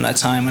work came from that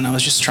time when I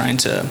was just trying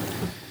to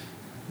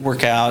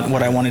work out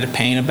what I wanted to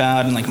paint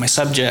about and like my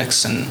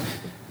subjects. And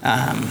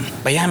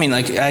but yeah, I mean,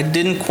 like I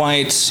didn't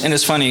quite, and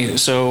it's funny.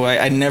 So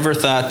I never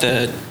thought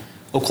that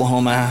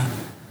Oklahoma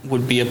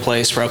would be a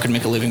place where I could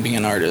make a living being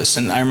an artist.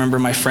 And I remember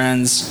my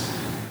friends,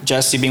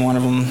 Jessie being one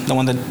of them, the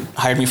one that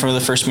hired me for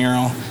the first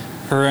mural,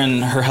 her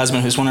and her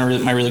husband, who's one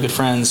of my really good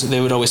friends, they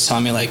would always tell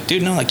me like,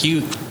 dude, no, like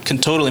you can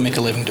totally make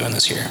a living doing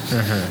this here.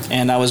 Mm-hmm.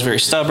 And I was very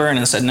stubborn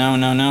and said, no.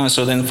 And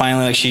so then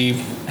finally, like she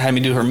had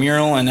me do her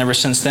mural. And ever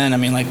since then, I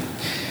mean, like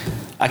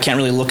I can't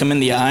really look them in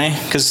the eye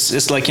because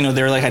it's like,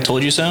 they're like, I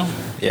told you so.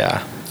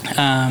 Yeah.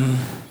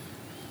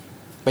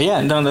 But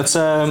yeah, no, that's,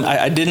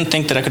 I didn't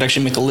think that I could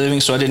actually make a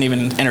living, so I didn't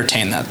even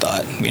entertain that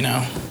thought,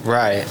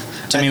 Right.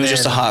 To me, it was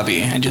just a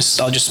hobby.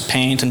 I'll just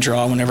paint and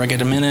draw whenever I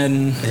get a minute,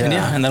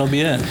 and that'll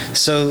be it.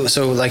 So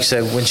like I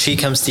said, when she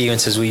comes to you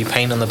and says, will you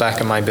paint on the back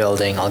of my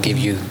building? I'll give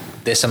you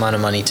this amount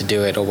of money to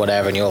do it or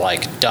whatever, and you're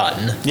like,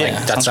 done. Yeah,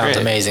 like, that sounds great.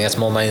 Amazing. That's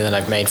more money than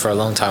I've made for a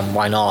long time.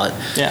 Why not?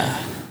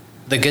 Yeah.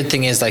 The good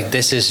thing is, like,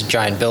 this is a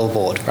giant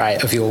billboard,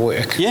 right, of your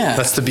work. Yeah.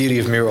 That's the beauty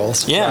of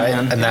murals, yeah, right?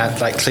 Man. And that,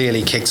 like,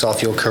 clearly kicks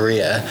off your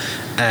career.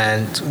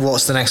 And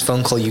what's the next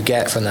phone call you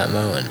get from that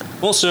moment?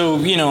 Well, so,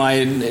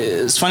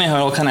 it's funny how it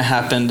all kind of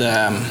happened.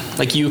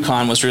 Like,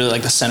 UConn was really,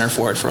 like, the center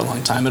for it for a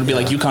long time. It would be,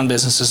 like, UConn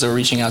businesses that were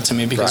reaching out to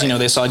me because, right.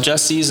 They saw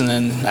Jesse's, and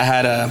then I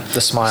had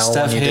the Smile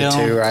Steph one you Hale.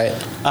 did too, right?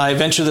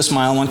 Eventually, the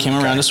Smile one came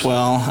around as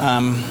well.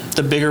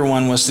 The bigger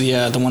one was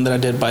the one that I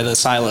did by the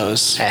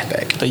silos.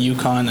 Epic. The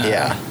UConn.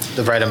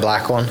 The red and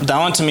black one. That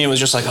one to me was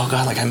just like, oh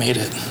God, like I made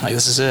it. Like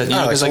this is it.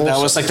 Because awesome. That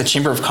was like the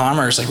Chamber of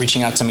Commerce like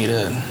reaching out to me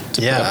to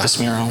put up this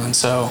mural, and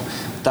so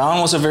that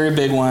one was a very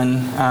big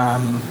one.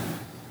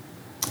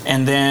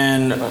 And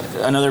then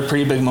another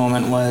pretty big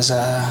moment was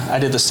I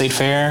did the State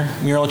Fair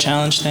mural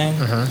challenge thing,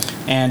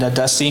 and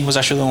Dusty was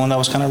actually the one that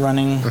was kind of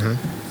running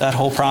that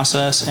whole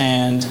process,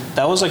 and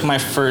that was like my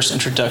first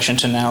introduction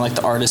to now like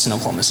the artists in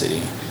Oklahoma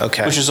City.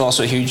 Okay. Which is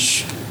also a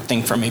huge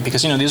thing for me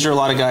because these are a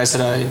lot of guys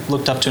that I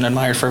looked up to and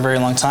admired for a very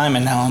long time,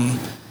 and now I'm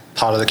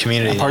part of the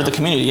community. Part of the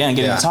community, and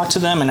getting to talk to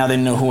them, and now they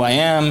know who I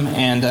am,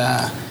 and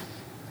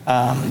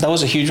that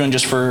was a huge one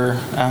just for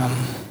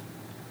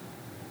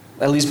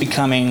at least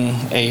becoming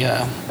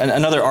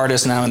another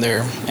artist now in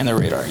their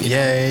radar.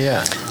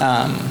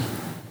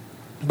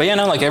 But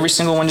like every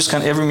single one, just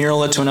kind of every mural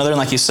led to another, and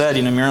like you said,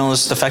 mural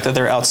is the fact that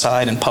they're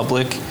outside and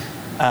public.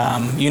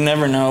 You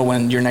never know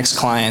when your next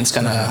client's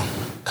gonna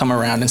come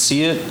around and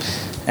see it.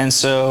 And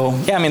so,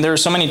 there were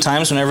so many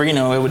times whenever,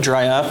 it would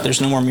dry up, there's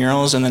no more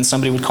murals, and then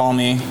somebody would call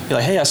me, be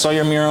like, hey, I saw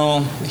your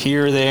mural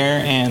here or there,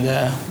 and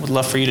would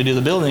love for you to do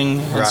the building.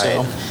 And right.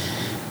 So,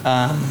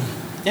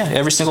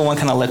 every single one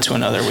kind of led to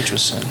another, which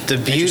was the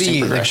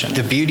beauty.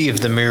 The beauty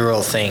of the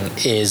mural thing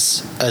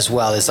is, as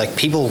well, is like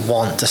people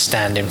want to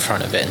stand in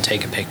front of it and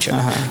take a picture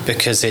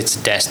because it's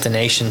a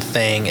destination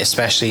thing.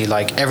 Especially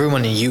like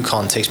everyone in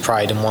UConn takes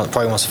pride and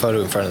probably wants a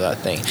photo in front of that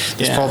thing.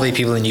 There's probably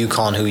people in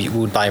UConn who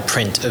would buy a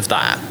print of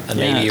that, and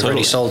maybe you've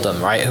already sold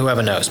them, right?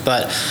 Whoever knows,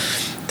 but.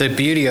 The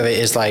beauty of it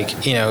is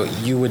like,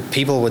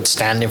 people would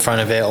stand in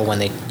front of it, or when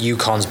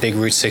UConn's big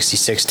Route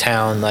 66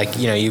 town, like,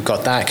 you've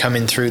got that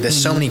coming through.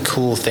 There's so many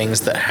cool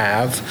things that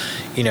have,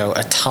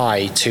 a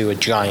tie to a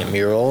giant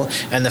mural.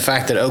 And the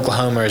fact that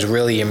Oklahoma is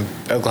really,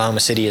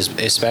 Oklahoma City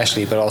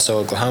especially, but also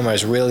Oklahoma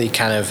is really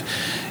kind of,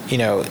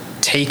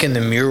 taken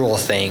the mural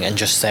thing and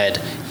just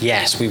said,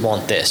 yes, we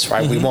want this,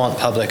 right? We want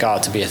public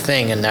art to be a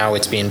thing, and now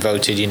it's being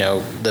voted,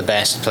 the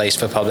best place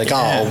for public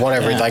art or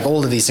whatever, like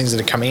all of these things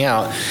that are coming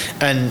out,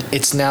 and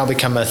it's now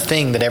become a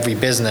thing that every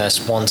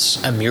business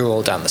wants a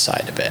mural down the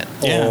side of it,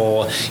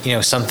 or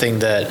something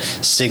that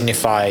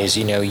signifies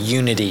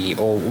unity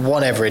or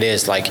whatever it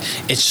is. Like,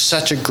 it's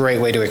such a great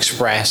way to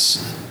express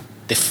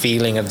the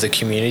feeling of the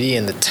community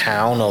in the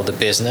town or the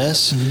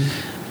business.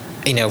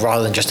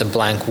 Rather than just a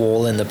blank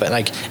wall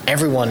like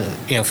everyone,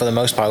 for the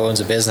most part, who owns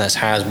a business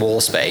has wall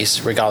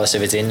space, regardless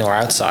if it's in or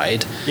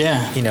outside.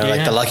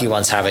 The lucky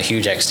ones have a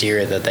huge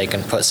exterior that they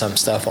can put some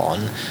stuff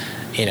on.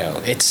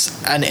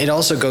 And it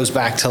also goes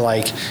back to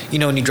like,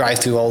 when you drive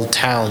through old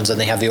towns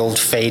and they have the old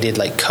faded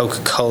like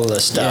Coca-Cola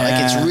stuff,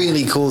 like it's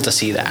really cool to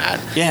see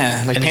that.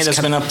 Like paint that's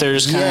been up there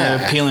just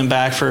kind of peeling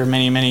back for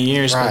many, many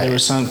years. Right. But there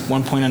was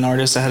one point an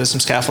artist that had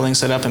some scaffolding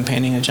set up and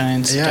painting a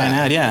giant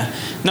ad.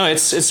 No,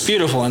 it's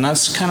beautiful, and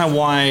that's kind of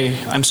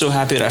why I'm so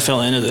happy that I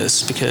fell into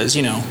this, because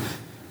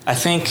I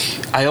think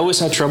I always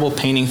had trouble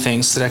painting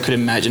things that I could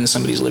imagine in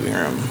somebody's living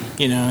room.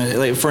 You know,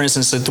 like for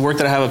instance, like the work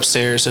that I have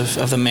upstairs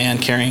of the man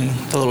carrying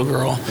the little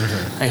girl.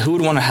 Like, who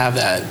would want to have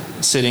that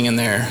sitting in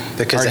there?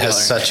 Because it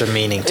has such a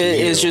meaning to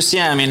you. It's just,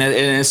 I mean,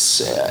 it's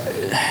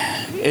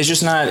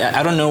just not.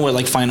 I don't know what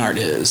like fine art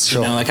is.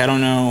 Sure. You know, like I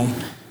don't know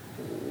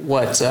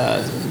what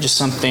just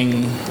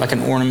something like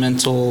an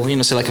ornamental, you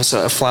know, say like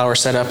a flower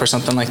setup or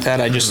something like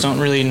that. I just don't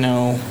really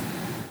know.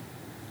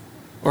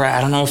 Or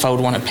I don't know if I would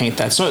want to paint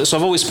that. So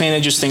I've always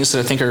painted just things that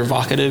I think are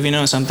evocative, you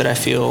know, something that I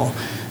feel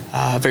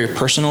very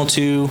personal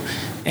to,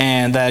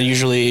 and that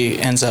usually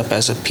ends up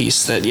as a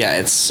piece that,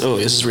 this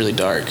is really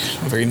dark,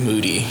 very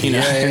moody, you know.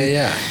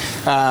 Yeah.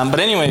 But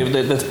anyway,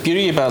 the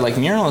beauty about like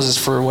murals is,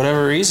 for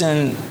whatever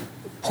reason,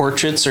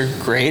 portraits are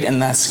great in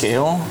that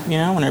scale. You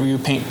know, whenever you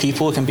paint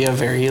people, it can be a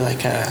very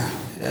like I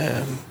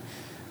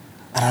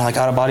don't know, like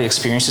out of body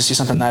experience to see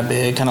something that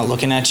big kind of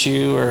looking at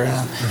you, or.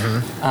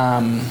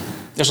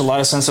 There's a lot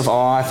of sense of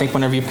awe, I think,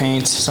 whenever you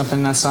paint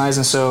something that size,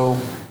 and so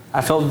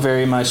I felt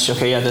very much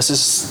this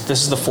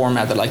is the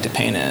format that I like to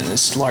paint in.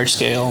 It's large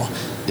scale,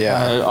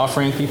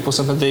 offering people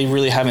something they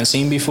really haven't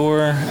seen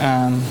before,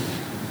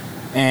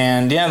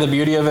 and the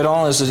beauty of it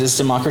all is it's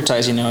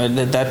democratized. You know,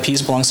 that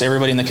piece belongs to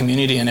everybody in the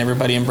community, and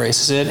everybody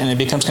embraces it, and it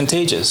becomes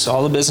contagious. So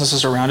all the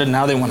businesses around it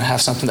now, they want to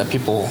have something that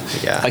people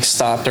like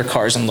stop their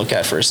cars and look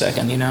at for a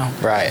second. You know,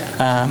 right.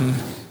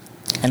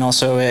 And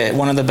also,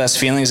 one of the best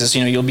feelings is,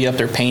 you know, you'll be up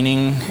there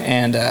painting,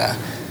 and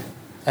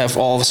if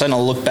all of a sudden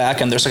I'll look back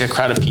and there's like a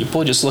crowd of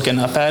people just looking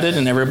up at it,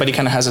 and everybody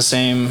kind of has the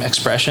same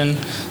expression.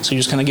 So you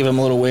just kind of give them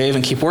a little wave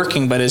and keep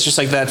working. But it's just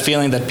like that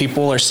feeling that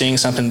people are seeing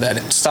something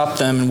that stopped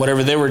them in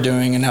whatever they were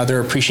doing, and now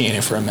they're appreciating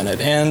it for a minute.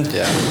 And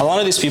a lot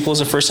of these people, is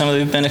the first time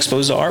they've been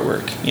exposed to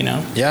artwork, you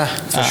know? Yeah,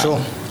 for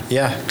sure.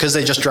 Yeah, because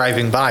they're just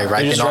driving by,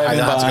 right? They don't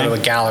have to go to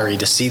a gallery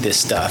to see this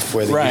stuff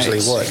where they usually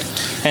would.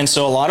 And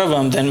so a lot of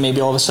them then maybe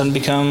all of a sudden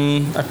they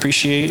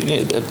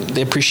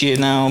appreciate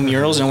now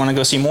murals and want to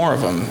go see more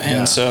of them.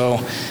 And so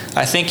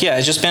I think,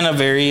 it's just been a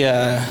very,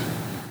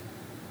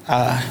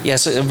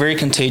 it's a very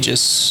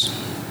contagious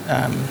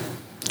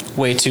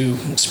way to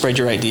spread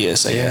your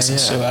ideas, I guess.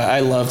 And so I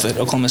love that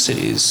Oklahoma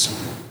City is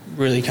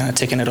really kind of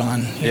taking it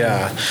on.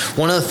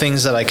 One of the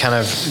things that I kind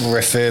of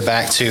refer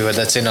back to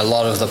that's in a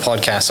lot of the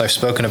podcasts I've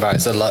spoken about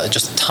is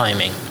just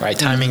timing, right?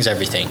 Timing's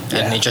everything.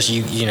 And it just,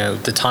 you know,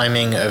 the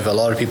timing of a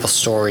lot of people's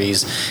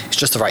stories, it's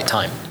just the right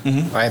time,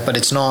 right? But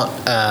it's not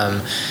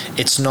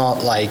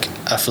like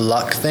a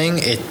luck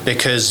thing.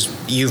 Because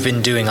you've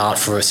been doing art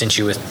since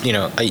you were, you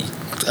know,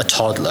 a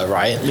toddler,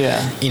 right?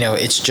 Yeah. You know,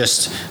 it's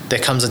just, there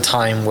comes a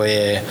time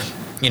where,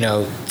 you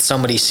know,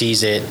 somebody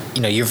sees it,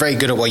 you know, you're very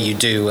good at what you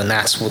do, and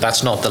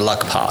that's not the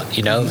luck part,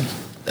 you know?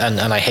 And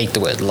I hate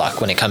the word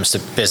luck when it comes to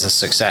business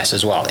success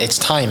as well. It's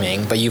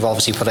timing, but you've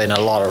obviously put in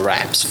a lot of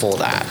reps for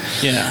that.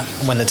 Yeah.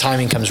 When the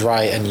timing comes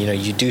right and, you know,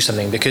 you do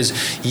something, because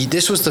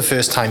this was the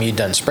first time you'd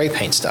done spray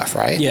paint stuff,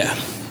 right? Yeah.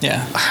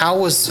 Yeah.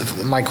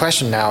 My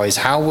question now is,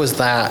 how was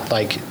that,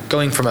 like,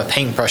 going from a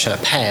paintbrush and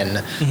a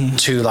pen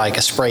to like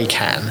a spray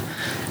can?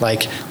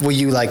 Like, were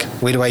you like,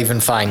 where do I even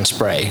find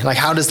spray? Like,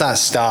 how does that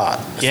start?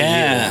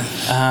 Yeah.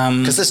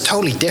 Because it's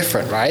totally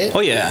different, right?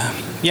 Oh yeah.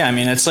 Yeah. I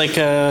mean, it's like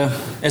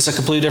it's a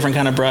completely different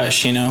kind of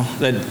brush, you know,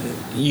 that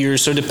you're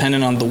so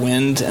dependent on the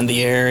wind and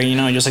the air, you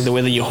know, and just like the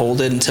way that you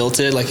hold it and tilt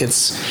it, like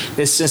it's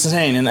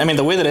insane. And I mean,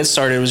 the way that it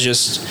started was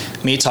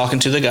just me talking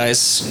to the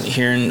guys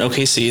here in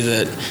OKC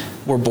that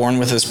were born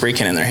with a spray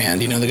can in their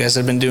hand. You know, the guys that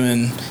have been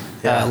doing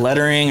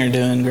lettering or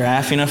doing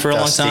graph, you know, for a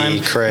long time.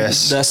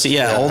 Dusty,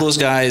 all those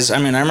guys. I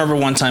mean, I remember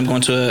one time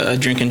going to a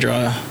drink and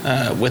draw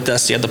with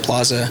Dusty at the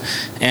plaza,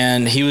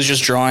 and he was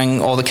just drawing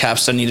all the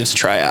caps that I needed to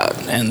try out.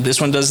 And this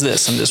one does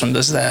this, and this one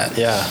does that.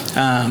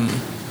 Yeah.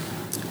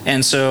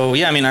 And so,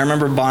 I mean, I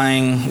remember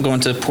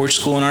going to Porch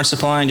School and Art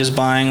Supply and just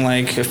buying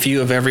like a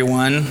few of every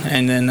one.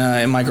 And then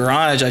in my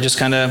garage,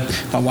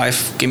 my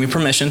wife gave me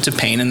permission to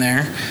paint in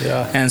there.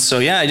 Yeah. And so,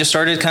 I just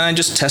started kind of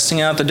just testing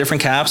out the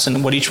different caps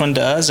and what each one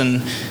does.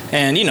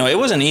 And you know, it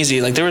wasn't easy.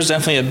 Like, there was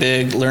definitely a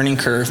big learning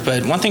curve.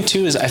 But one thing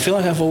too is I feel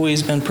like I've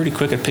always been pretty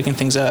quick at picking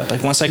things up.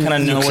 Like, once I kind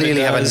of know what it does. You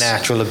clearly have a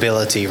natural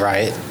ability,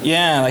 right?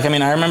 Yeah. Like, I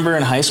mean, I remember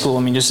in high school,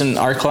 I mean, just in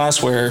art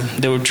class where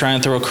they would try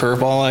and throw a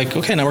curveball, like,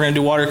 okay, now we're going to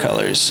do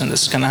watercolors. And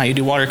this is kind of how you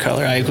do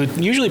watercolor. I would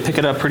usually pick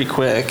it up pretty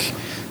quick.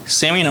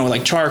 Same, you know, with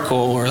like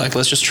charcoal, or like,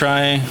 let's just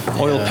try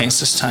oil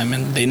paints this time,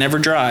 and they never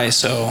dry,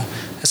 so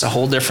it's a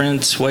whole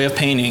different way of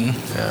painting.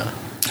 Yeah.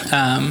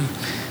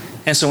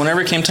 And so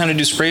whenever it came time to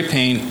do spray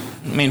paint,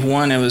 I mean,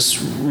 one, it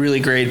was really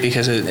great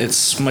because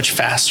it's much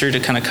faster to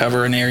kind of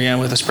cover an area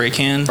with a spray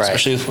can,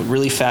 especially with a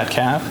really fat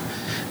cap.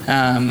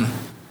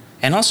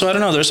 And also, I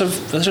don't know, there's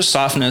a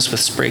softness with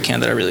spray can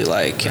that I really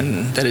like,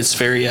 and that it's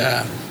very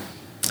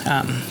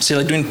say,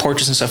 like, doing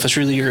portraits and stuff, it's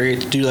really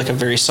great to do like a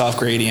very soft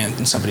gradient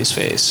in somebody's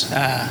face.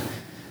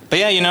 But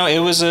yeah, you know, it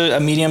was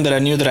a medium that I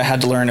knew that I had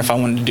to learn if I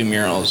wanted to do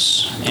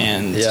murals.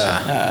 And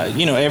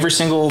you know, every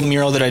single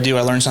mural that I do,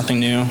 I learn something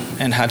new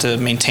and how to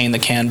maintain the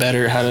can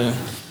better, how to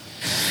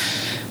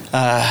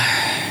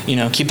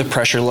keep the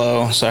pressure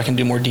low so I can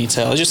do more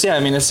detail. It's just,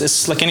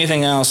 it's like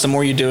anything else. The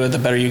more you do it, the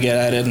better you get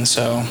at it. And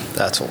so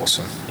that's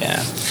awesome.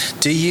 Yeah.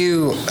 Do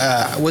you,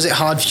 was it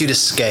hard for you to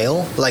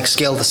scale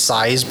the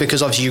size?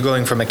 Because obviously you're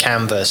going from a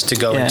canvas to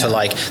go into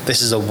like,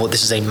 this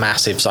is a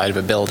massive side of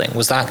a building.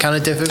 Was that kind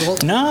of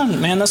difficult? No,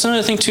 man, that's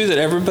another thing too, that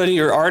everybody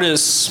or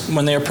artists,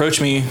 when they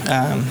approach me,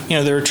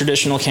 they're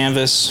traditional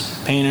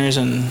canvas painters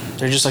and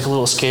they're just like a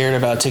little scared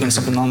about taking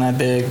something on that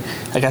big.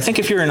 Like, I think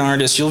if you're an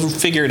artist, you'll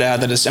figure it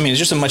out that it's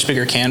just a much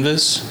bigger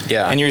canvas.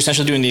 Yeah. And you're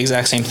essentially doing the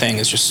exact same thing.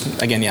 It's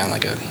just, again,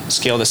 like a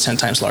scale that's 10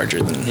 times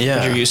larger than what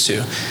you're used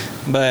to.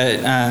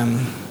 But,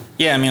 I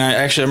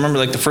remember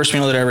like the first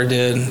mural that I ever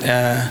did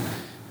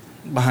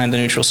behind the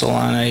Neutral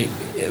Salon.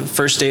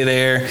 First day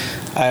there,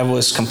 I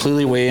was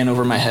completely way in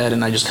over my head,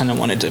 and I just kind of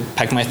wanted to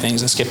pack my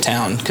things and skip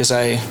town because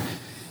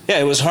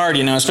it was hard,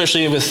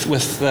 especially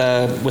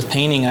with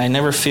painting. I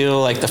never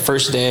feel like the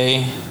first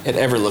day it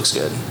ever looks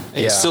good.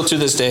 It's still to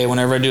this day,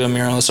 whenever I do a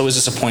mural, it's always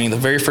disappointing. The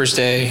very first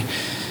day,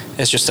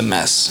 it's just a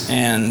mess.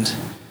 And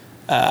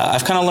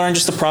I've kind of learned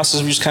just the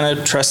process of just kind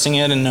of trusting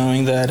it and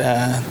knowing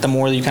that the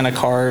more that you kind of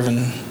carve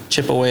and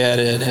chip away at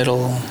it,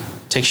 it'll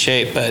take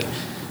shape. But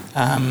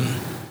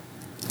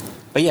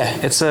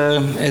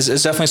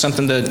it's definitely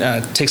something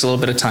that takes a little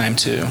bit of time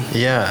to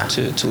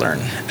learn.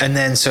 And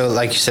then, so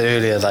like you said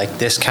earlier, like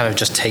this kind of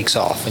just takes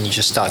off, and you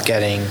just start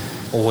getting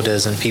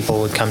orders, and people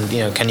would come.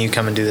 Can you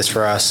come and do this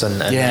for us?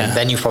 And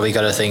then you've probably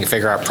got to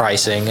figure out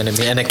pricing and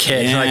a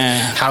kit. Yeah. Like,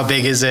 how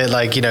big is it?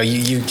 Like, you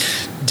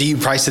do you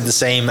price it the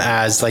same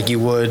as like you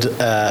would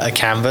a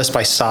canvas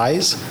by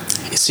size?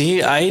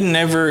 See, I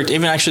never,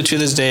 even actually to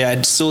this day,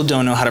 I still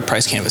don't know how to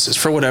price canvases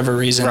for whatever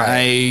reason.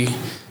 Right.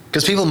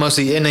 Because people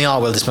mostly, in the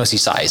art world, it's mostly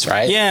size,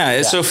 right?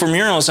 Yeah, so for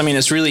murals,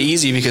 it's really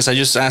easy because I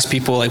just ask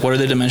people, like, what are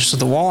the dimensions of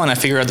the wall? And I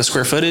figure out the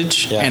square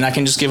footage, and I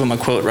can just give them a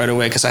quote right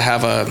away because I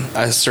have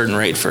a certain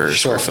rate for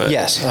square foot.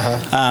 Yes.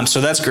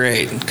 So that's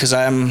great because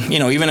I'm,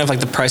 even if, like,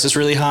 the price is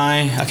really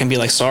high, I can be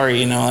like,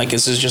 sorry,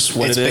 this is just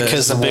what it is. It's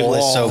because the wall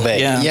is so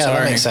big. Yeah,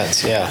 that makes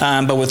sense,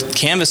 yeah. But with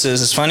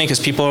canvases, it's funny because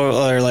people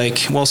are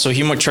like, well, so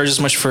you charge as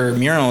much for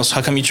murals,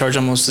 how come you charge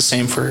almost the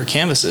same for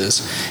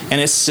canvases?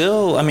 And it's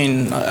still,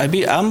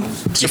 I'm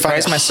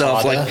surprised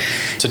myself, like,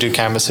 to do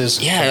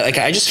canvases. Yeah, like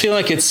I just feel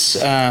like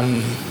it's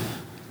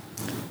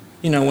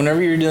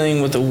whenever you're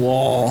dealing with a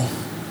wall,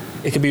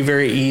 it could be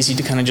very easy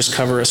to kind of just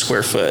cover a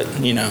square foot,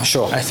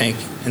 Sure. I think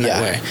in that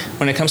way.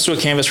 When it comes to a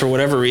canvas, for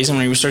whatever reason,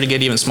 when you start to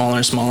get even smaller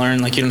and smaller,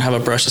 and like you don't have a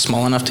brush that's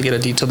small enough to get a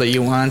detail that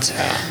you want,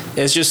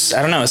 it's just,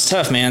 I don't know, it's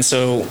tough, man.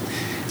 So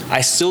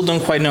I still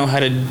don't quite know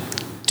how to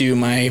do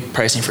my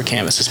pricing for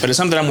canvases, but it's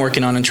something I'm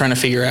working on and trying to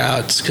figure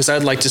out because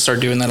I'd like to start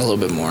doing that a little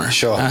bit more.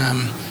 Sure.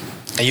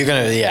 You're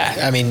gonna,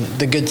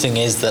 the good thing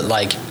is that,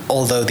 like,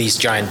 although these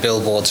giant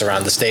billboards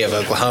around the state of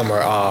Oklahoma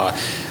are,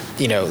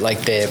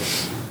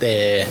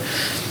 they're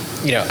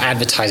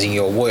advertising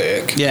your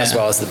work as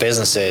well as the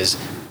businesses.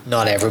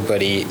 Not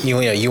everybody, you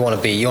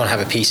want to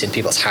have a piece in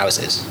people's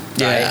houses,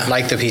 right? Yeah.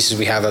 Like the pieces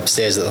we have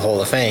upstairs at the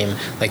Hall of Fame.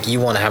 Like, you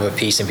want to have a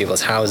piece in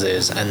people's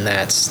houses, and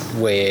that's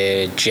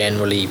where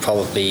generally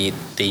probably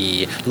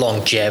the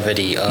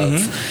longevity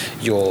of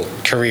your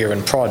career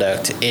and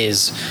product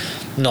is,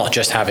 not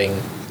just having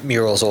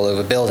murals all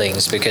over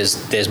buildings,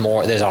 because there's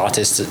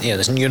artists,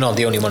 you're not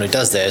the only one who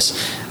does this,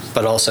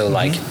 but also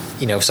like,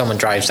 if someone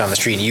drives down the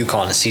street in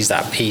Yukon and sees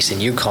that piece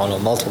in Yukon or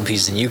multiple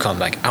pieces in Yukon,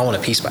 like, I want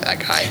a piece by that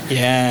guy.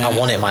 Yeah. I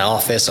want it in my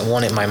office, I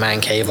want it in my man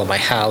cave or my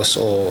house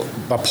or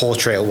a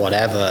portrait or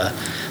whatever.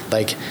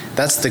 Like,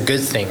 that's the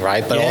good thing,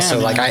 right? But also,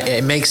 man, like,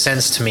 it makes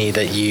sense to me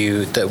that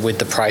with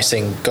the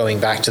pricing going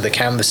back to the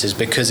canvases,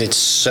 because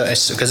it's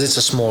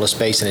a smaller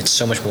space and it's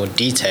so much more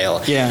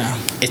detail. Yeah.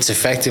 It's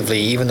effectively,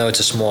 even though it's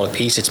a smaller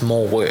piece, it's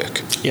more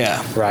work.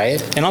 Yeah. Right?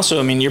 And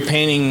also, you're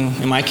painting,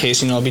 in my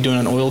case, I'll be doing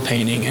an oil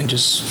painting, and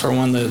just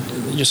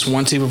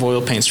one tube of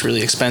oil paint's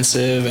really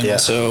expensive.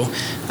 And so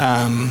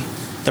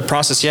the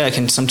process, it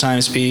can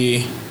sometimes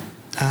be,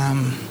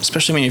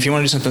 especially if you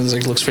want to do something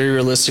that looks very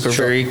realistic or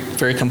very,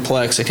 very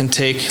complex, it can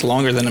take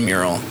longer than a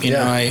mural.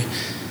 I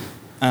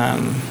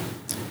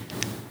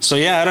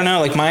don't know.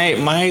 Like,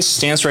 my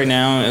stance right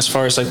now, as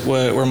far as like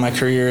where my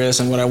career is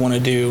and what I want to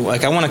do,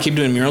 like, I want to keep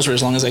doing murals for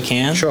as long as I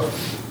can. Sure.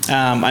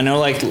 I know,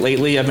 like,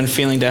 lately I've been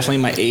feeling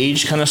definitely my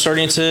age kind of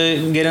starting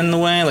to get in the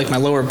way. Like, my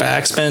lower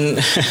back's been,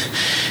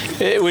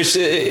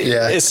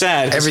 it's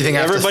sad.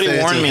 Everybody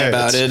warned me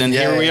about it, and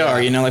here we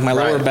are. Like, my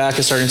lower back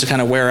is starting to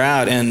kind of wear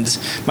out, and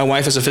my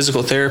wife is a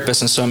physical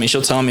therapist, and so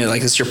she'll tell me,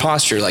 like, it's your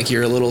posture. Like,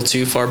 you're a little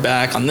too far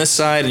back on this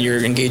side, and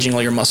you're engaging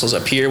all your muscles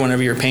up here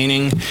whenever you're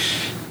painting.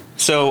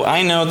 So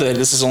I know that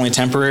this is only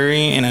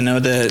temporary, and I know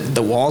that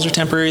the walls are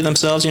temporary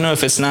themselves.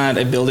 If it's not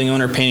a building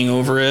owner painting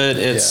over it,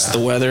 it's the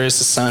weather, it's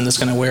the sun that's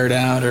going to wear it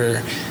out,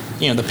 or,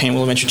 the paint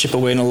will eventually chip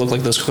away and it'll look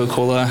like those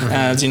Coca-Cola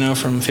ads,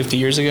 from 50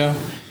 years ago.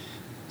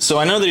 So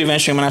I know that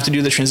eventually I'm going to have to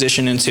do the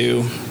transition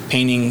into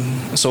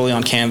painting solely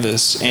on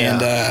canvas, and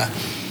that's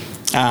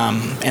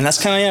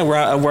kind of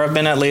where I've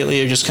been at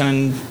lately, of just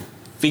kind of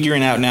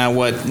figuring out now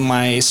what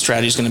my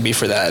strategy is going to be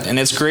for that. And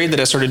it's great that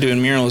I started doing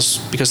murals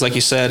because, like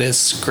you said,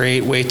 it's a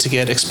great way to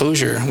get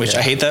exposure, which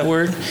I hate that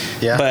word.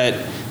 Yeah. But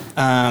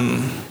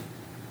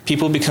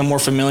people become more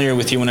familiar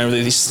with you whenever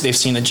they've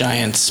seen a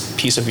giant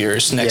piece of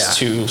yours next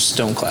to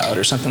Stone Cloud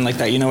or something like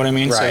that. You know what I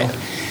mean? Right.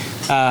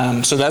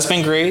 So that's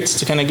been great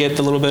to kind of get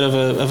a little bit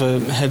of a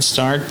head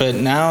start. But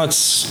now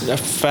it's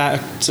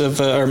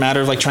a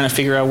matter of like trying to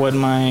figure out what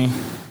my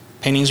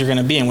paintings are going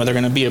to be and what they're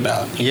going to be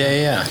about.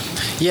 Yeah,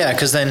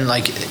 because then,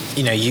 like,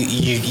 you know,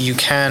 you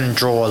can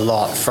draw a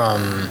lot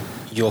from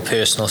your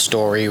personal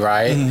story,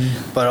 right?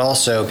 Mm-hmm. But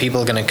also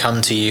people are going to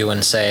come to you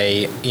and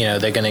say, you know,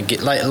 they're going to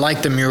get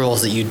like the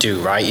murals that you do,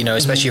 right? You know,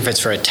 especially if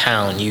it's for a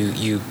town,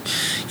 you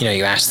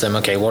ask them,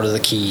 okay, what are the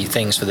key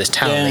things for this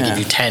town? They give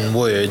you 10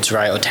 words,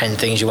 right? Or 10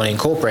 things you want to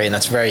incorporate, and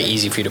that's very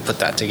easy for you to put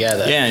that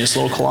together. Yeah, just a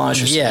little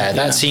collage.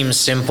 That seems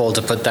simple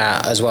to put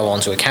that as well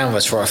onto a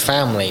canvas for a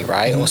family,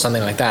 right? Or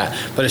something like that.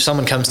 But if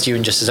someone comes to you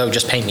and just says, oh,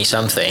 just paint me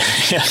something.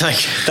 Like,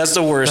 that's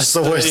the worst.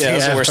 That's the worst thing.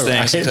 That's the worst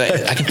thing.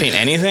 Right? I can paint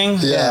anything?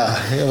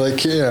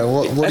 Like, you know,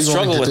 what do you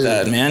struggle with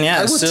that, man. Yeah,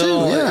 I would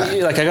still,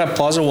 too, like I got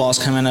plaza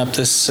walls coming up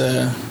this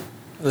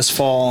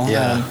fall.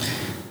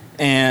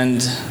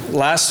 And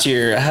last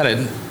year I had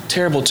a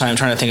terrible time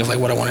trying to think of like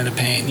what I wanted to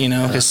paint, you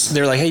know, because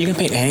they're like, hey, you can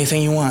paint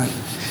anything you want.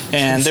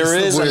 And there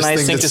is a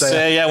nice thing to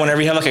say, whenever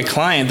you have like a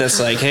client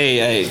that's like,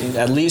 hey, I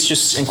at least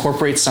just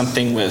incorporate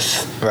something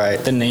with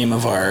the name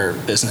of our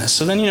business.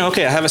 So then, you know,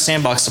 okay, I have a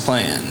sandbox to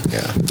play in.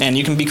 Yeah. And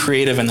you can be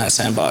creative in that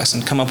sandbox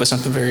and come up with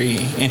something very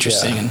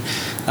interesting.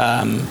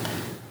 And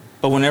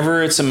but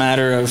whenever it's a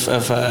matter of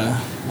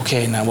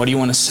okay, now what do you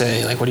want to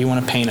say? Like, what do you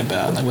want to paint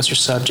about? Like, what's your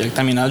subject?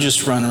 I mean, I'll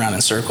just run around in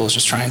circles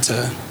just trying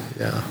to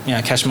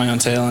catch my own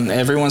tail. And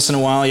every once in a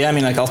while, I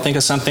mean, like I'll think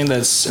of something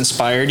that's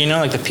inspired, you know,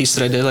 like the piece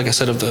that I did, like I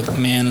said, of the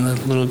man and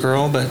the little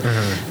girl. But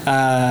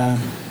a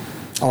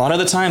lot of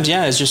the times,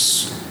 it's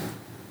just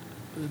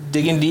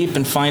digging deep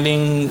and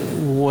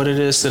finding what it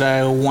is that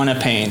I want to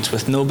paint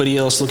with nobody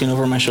else looking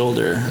over my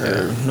shoulder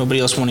or nobody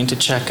else wanting to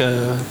check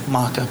a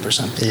mock-up or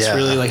something. It's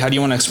really like, how do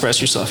you want to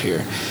express yourself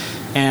here?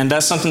 And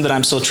that's something that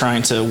I'm still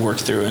trying to work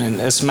through.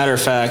 And as a matter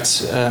of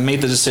fact, I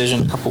made the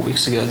decision a couple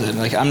weeks ago that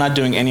like I'm not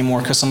doing any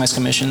more customized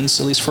commissions,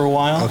 at least for a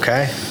while.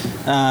 Okay.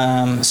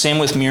 Same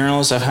with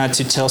murals. I've had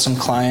to tell some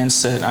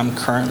clients that I'm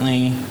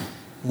currently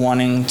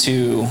wanting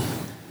to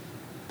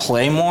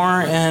play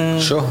more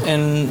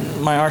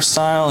in my art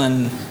style,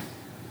 and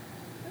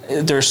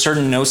there are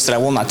certain notes that I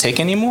will not take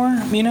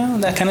anymore, you know,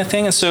 that kind of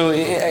thing. And so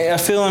I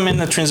feel I'm in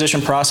the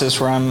transition process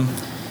where I'm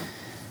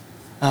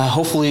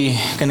hopefully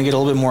going to get a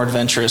little bit more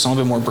adventurous, a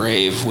little bit more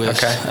brave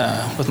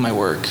with my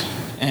work.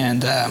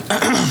 And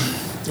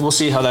we'll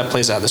see how that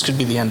plays out. This could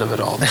be the end of it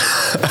all.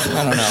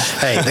 I don't know.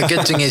 Hey, the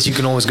good thing is you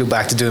can always go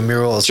back to doing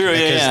murals. True,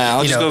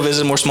 I'll just go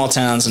visit more small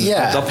towns and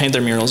they'll paint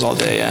their murals all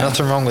day. Yeah.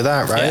 Nothing wrong with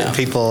that, right? Yeah.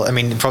 People, I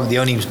mean,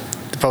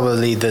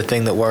 probably the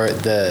thing that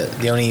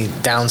the only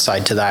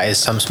downside to that is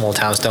some small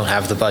towns don't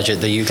have the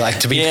budget that you'd like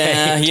to be paying.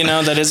 Yeah, you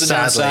know, that is a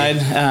downside.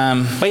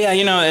 But yeah,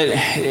 you know,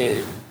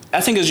 I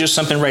think it's just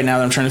something right now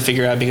that I'm trying to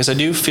figure out, because I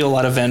do feel a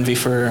lot of envy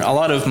for a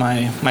lot of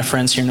my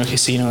friends here in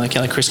OKC, you know,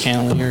 like Chris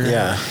Canley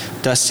or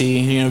Dusty,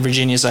 you know,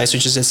 Virginia Zeiss,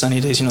 which is at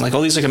Sunny Days, you know, like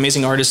all these like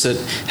amazing artists that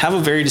have a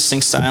very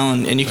distinct style,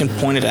 and you can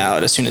point it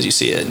out as soon as you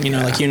see it, you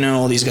know, like, you know,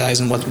 all these guys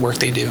and what work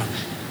they do.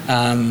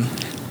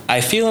 I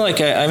feel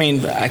like, I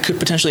mean, I could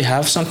potentially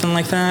have something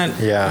like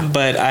that,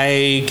 but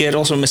I get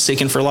also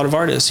mistaken for a lot of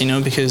artists, you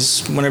know,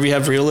 because whenever you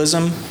have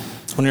realism,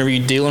 whenever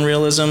you deal in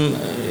realism,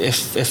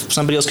 if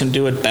somebody else can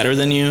do it better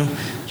than you,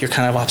 you're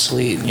kind of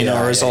obsolete, you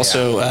know, or it's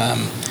also,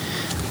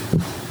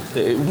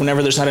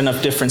 whenever there's not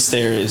enough difference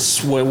there,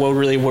 is what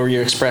really were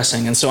you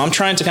expressing. And so I'm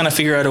trying to kind of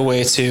figure out a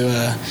way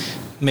to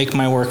make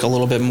my work a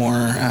little bit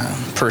more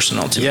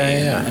personal to me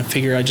and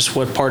figure out just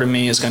what part of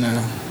me is going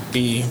to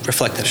be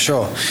reflected.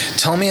 Sure.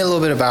 Tell me a little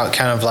bit about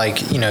kind of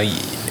like, you know,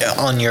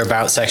 on your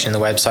about section of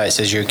the website, it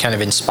says you're kind of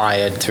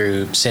inspired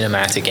through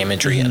cinematic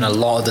imagery, and a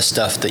lot of the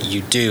stuff that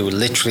you do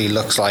literally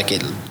looks like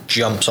it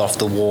jumps off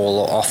the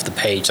wall or off the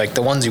page. Like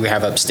the ones you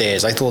have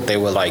upstairs, I thought they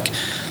were like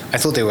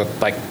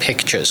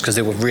pictures, because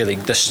they were really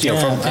just, you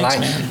know,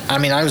 I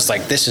mean, I was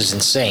like, this is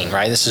insane,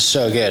 right? This is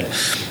so good.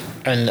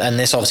 And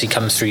this obviously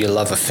comes through your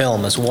love of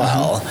film as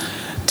well.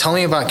 Tell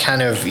me about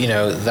kind of, you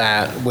know,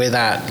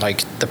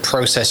 like the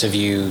process of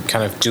you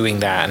kind of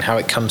doing that and how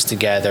it comes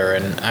together.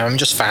 And I'm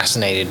just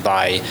fascinated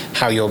by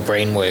how your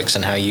brain works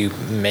and how you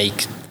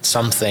make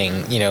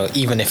something, you know,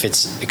 even if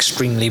it's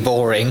extremely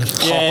boring,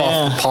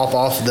 pop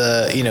off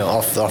the, you know,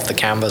 off the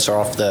canvas or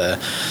off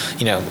the,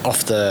 you know,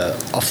 off the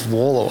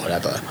wall or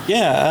whatever.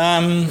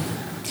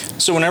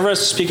 So whenever I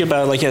speak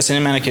about like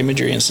cinematic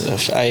imagery and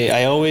stuff,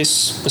 I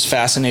always was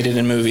fascinated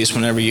in movies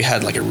whenever you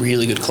had like a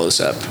really good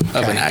close-up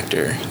of an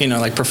actor, you know,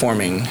 like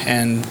performing,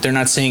 and they're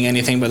not saying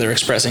anything but they're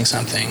expressing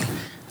something.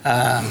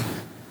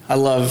 I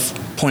love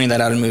pointing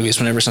that out in movies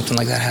whenever something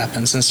like that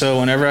happens. And so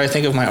whenever I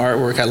think of my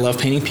artwork, I love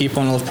painting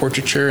people and I love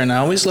portraiture, and I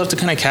always love to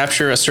kind of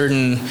capture a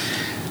certain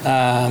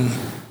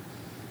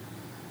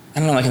I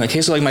don't know, like in the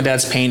case of like my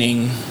dad's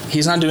painting,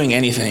 he's not doing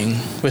anything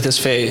with his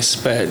face,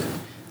 but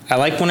I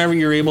like whenever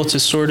you're able to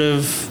sort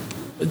of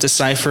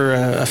decipher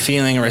a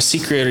feeling or a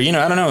secret, or, you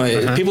know, I don't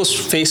know, people's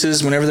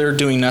faces whenever they're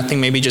doing nothing,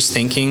 maybe just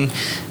thinking,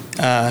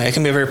 it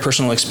can be a very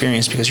personal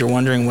experience because you're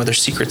wondering what their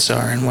secrets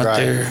are and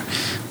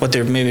what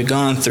they're maybe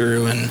gone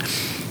through,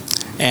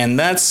 and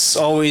that's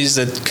always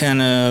the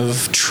kind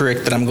of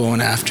trick that I'm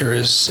going after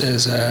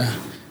is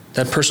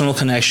that personal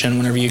connection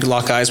whenever you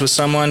lock eyes with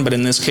someone. But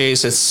in this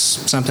case, it's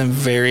something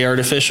very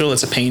artificial.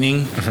 It's a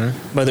painting,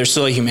 but there's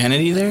still a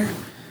humanity there.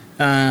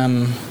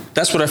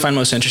 That's what I find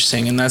most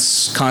interesting, and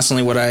that's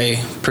constantly what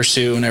I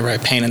pursue whenever I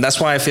paint. And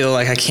that's why I feel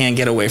like I can't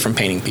get away from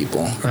painting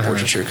people or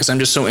portraiture, because I'm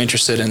just so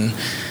interested in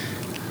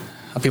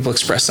how people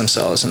express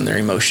themselves and their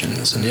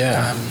emotions. And,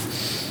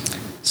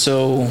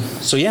 So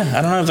yeah,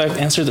 I don't know if I've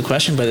answered the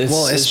question, but it's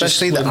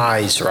especially the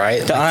eyes,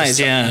 right? The eyes,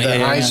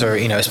 the eyes are,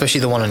 you know,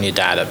 especially the one on your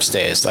dad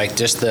upstairs, like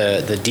just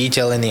the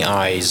detail in the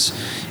eyes,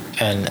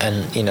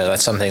 and you know,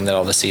 that's something that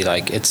obviously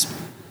like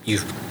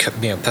you've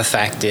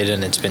perfected,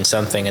 and it's been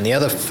something. And the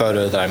other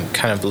photo that I'm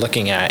kind of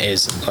looking at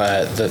is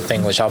the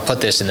thing, which I'll put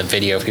this in the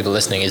video for people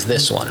listening, is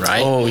this one,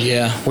 right? Oh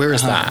yeah. Where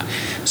is that?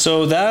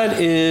 So that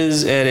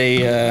is at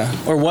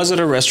was at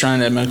a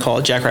restaurant in Edmond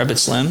called Jackrabbit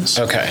Slim's.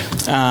 Okay.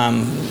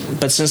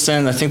 But since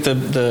then, I think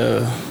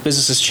the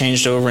business has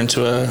changed over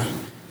into I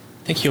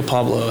think Yo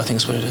Pablo, I think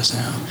is what it is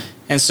now.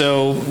 And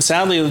so,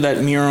 sadly,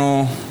 that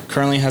mural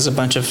currently has a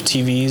bunch of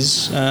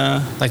TVs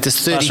like there's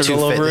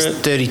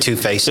 32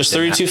 faces. There's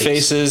 32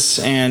 faces,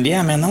 and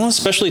yeah, man, that one's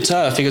especially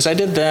tough because I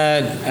did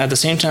that at the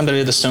same time that I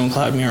did the Stone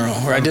Cloud mural,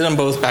 where I did them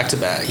both back to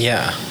back.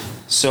 Yeah.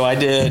 So I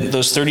did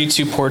those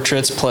 32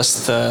 portraits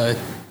plus the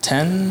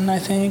 10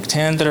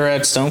 that are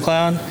at Stone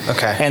Cloud.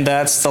 Okay. And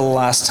that's the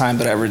last time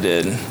that I ever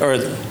did,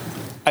 or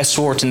I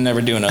swore to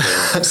never do another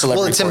celebrity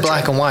Well, it's in portrait.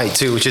 black and white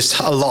too, which is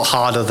a lot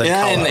harder than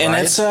color, and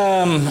right? it's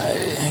I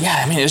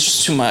mean, it's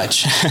just too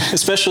much.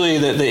 Especially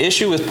the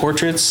issue with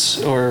portraits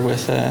or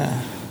with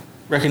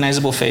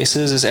recognizable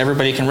faces is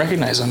everybody can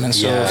recognize them, and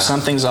so if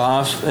something's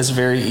off, it's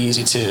very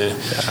easy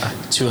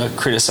to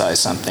criticize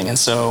something. And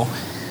so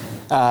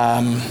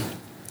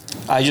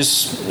I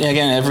just,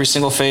 again, every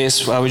single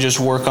face, I would just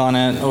work on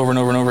it over and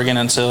over and over again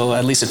until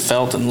at least it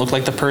felt and looked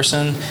like the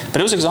person. But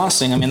it was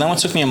exhausting. I mean, that one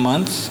took me a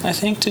month, I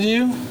think, to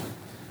do,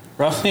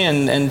 roughly.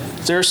 And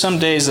there are some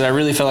days that I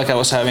really felt like I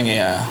was having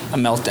a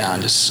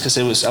meltdown just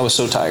because I was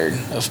so tired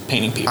of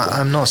painting people.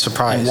 I'm not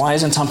surprised. And why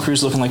isn't Tom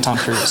Cruise looking like Tom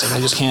Cruise?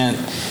 Like,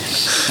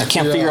 I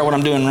can't figure out what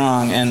I'm doing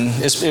wrong. And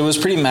it was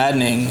pretty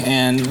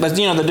maddening. But,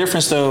 you know, the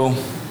difference, though,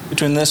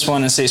 between this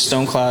one and, say,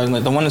 Stone Cloud,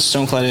 like the one in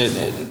Stone Cloud,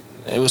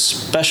 it was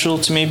special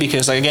to me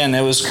because, again,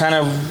 it was kind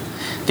of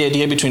the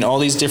idea between all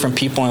these different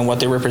people and what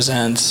they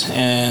represent,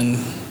 and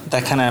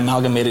that kind of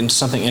amalgamated into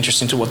something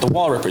interesting to what the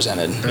wall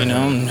represented, you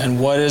know, and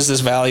what is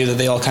this value that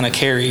they all kind of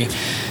carry.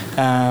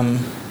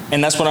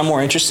 And that's what I'm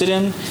more interested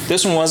in.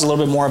 This one was a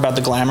little bit more about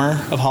the glamour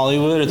of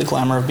Hollywood or the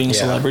glamour of being a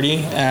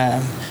celebrity.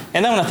 And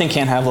that one I think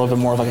can have a little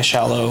bit more of like a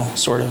shallow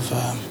sort of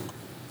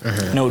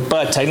note,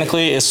 but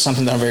technically it's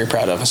something that I'm very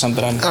proud of. It's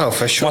something that I'm,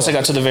 for sure. Once I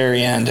got to the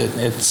very end,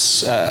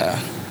 it's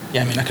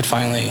I mean, I could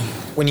finally.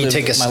 When you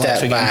take a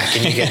step back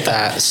and you get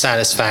that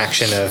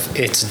satisfaction of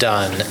it's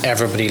done,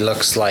 everybody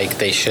looks like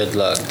they should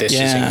look. This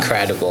is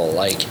incredible.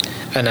 Like,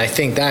 and I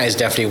think that is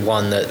definitely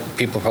one that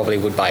people probably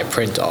would buy a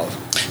print of.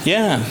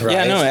 Yeah, right?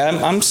 Yeah, no,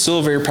 I'm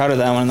still very proud of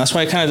that one. That's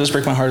why it kind of does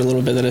break my heart a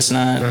little bit that it's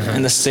not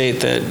in the state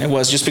that it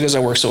was, just because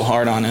I worked so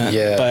hard on it.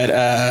 Yeah.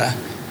 But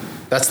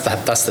that's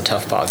the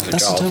tough part of the job.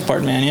 That's the tough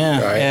part, man.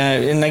 Yeah. Right.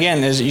 Yeah. And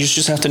again, you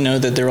just have to know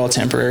that they're all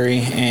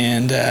temporary,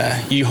 and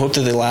you hope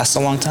that they last a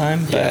long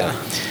time. But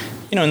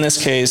you know, in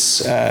this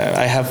case,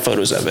 I have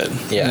photos of it.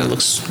 Yeah. And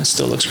it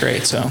still looks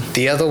great. So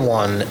the other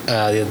one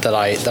that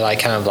I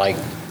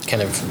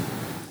kind of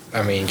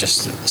I mean,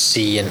 just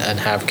see and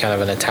have kind of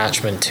an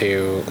attachment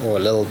to, or a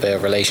little bit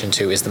of relation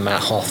to, is the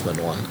Matt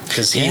Hoffman one.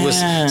 Because he was,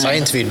 so I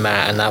interviewed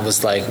Matt, and that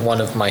was like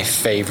one of my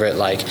favorite,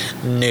 like,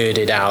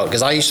 nerded out,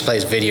 because I used to play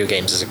video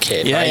games as a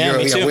kid. Yeah, right? yeah,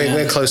 me too,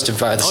 we're close to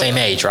the same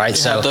age, right?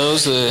 You had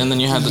those, and then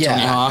you had the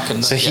Tony Hawk.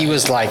 And so he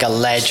was like a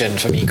legend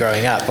for me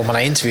growing up. But when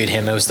I interviewed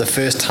him, it was the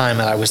first time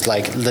that I was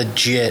like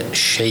legit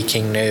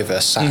shaking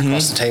nervous sat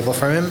across the table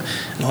from him.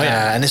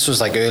 And this was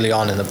like early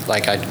on in the,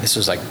 like, this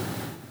was like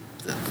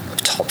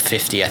top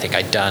 50 I think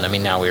I'd done. I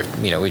mean, now we're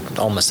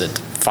almost at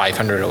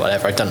 500 or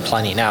whatever. I've done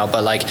plenty now,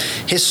 but like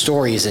his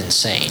story is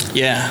insane.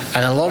 Yeah.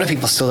 And a lot of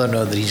people still don't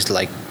know that he's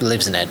like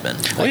lives in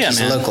Edmond. Like, he's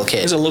man. a local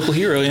kid. He's a local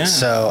hero, yeah.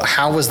 So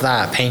how was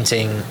that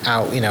painting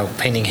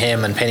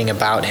him and painting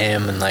about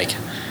him, and like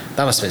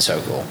that must have been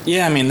so cool.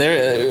 Yeah, I mean,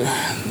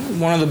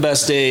 one of the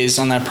best days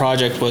on that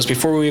project was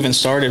before we even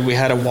started, we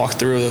had a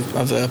walkthrough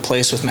of the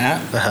place with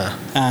Matt.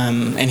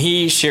 And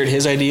he shared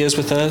his ideas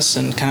with us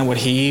and kind of what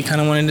he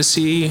kind of wanted to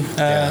see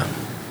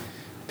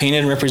painted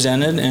and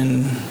represented.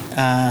 And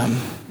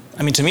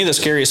I mean, to me, the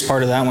scariest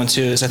part of that one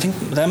too is I think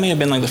that may have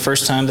been like the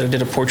first time that I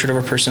did a portrait of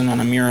a person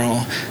on a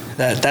mural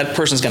that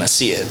person's going to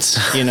see it,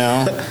 you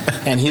know,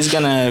 and he's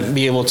going to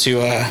be able to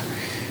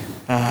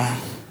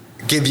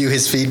give you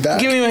his feedback?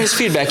 Give me his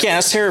feedback. Yeah,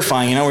 that's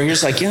terrifying, you know, where you're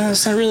just like, yeah,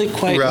 it's not really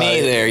quite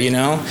me there, you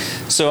know?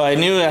 So I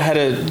knew I had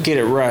to get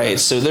it right.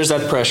 So there's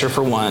that pressure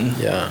for one.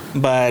 Yeah.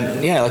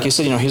 But yeah, like you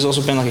said, you know, he's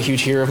also been like a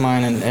huge hero of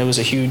mine, and it was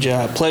a huge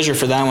pleasure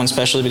for that one,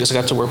 especially because I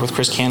got to work with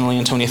Chris Canley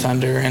and Tony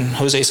Thunder and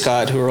Jose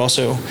Scott, who are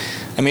also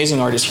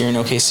amazing artists here in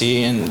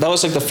OKC. And that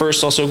was like the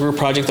first also group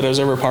project that I was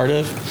ever a part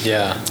of.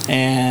 Yeah.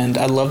 And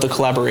I love the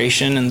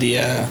collaboration and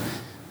the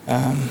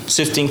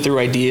sifting through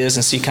ideas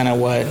and see kind of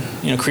what,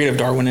 you know, creative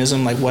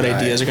Darwinism, like what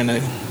ideas are going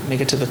to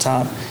make it to the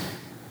top.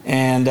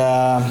 And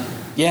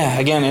yeah,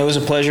 again, it was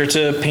a pleasure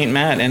to paint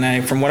Matt.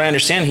 And from what I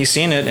understand, he's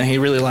seen it and he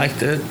really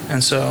liked it.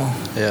 And so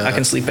I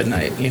can sleep at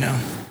night, you know.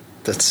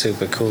 That's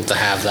super cool to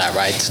have that,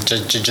 right?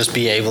 To just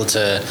be able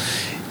to,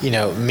 you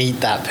know,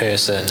 meet that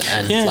person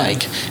and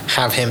like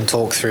have him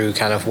talk through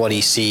kind of what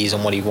he sees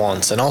and what he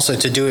wants, and also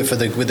to do it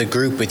with the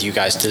group with you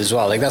guys too as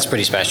well. Like that's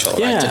pretty special,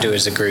 right? To do it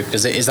as a group.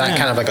 Is that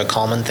kind of like a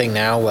common thing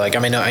now? Where, like, I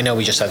mean, I know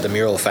we just had the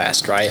Mural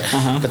Fest, right?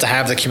 But to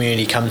have the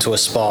community come to a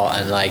spot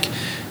and like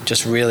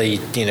just really,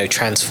 you know,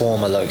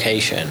 transform a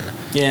location.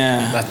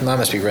 Yeah, that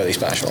must be really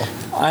special.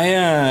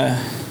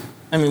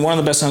 I mean, one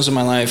of the best times of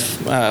my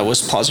life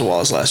was Plaza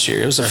Walls last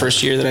year. It was the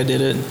first year that I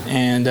did it,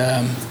 and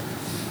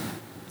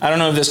I don't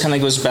know if this kind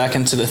of goes back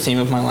into the theme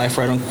of my life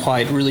where I don't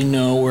quite really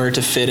know where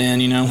to fit in,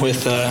 you know,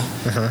 with,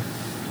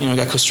 you know,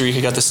 got Costa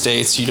Rica, got the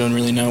States, you don't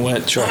really know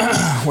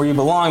where you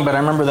belong. But I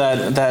remember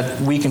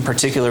that week in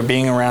particular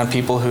being around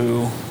people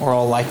who are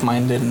all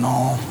like-minded and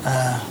all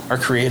are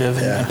creative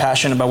and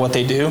passionate about what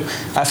they do.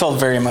 I felt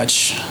very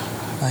much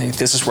like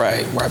this is where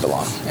I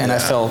belong. And I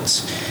felt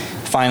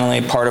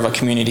finally part of a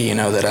community, you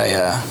know, that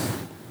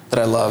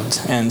I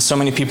loved. And so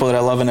many people that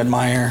I love and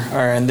admire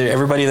and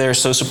everybody there is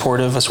so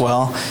supportive as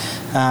well.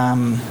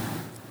 And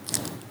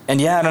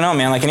yeah, I don't know,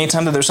 man, like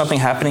anytime that there's something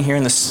happening here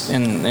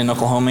in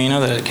Oklahoma, you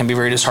know, that it can be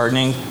very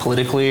disheartening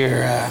politically,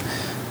 or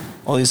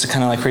all these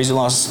kind of like crazy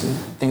laws,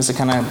 things that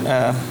kind of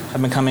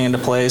have been coming into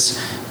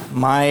place.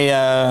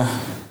 My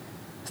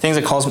things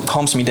that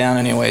calms me down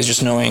anyway is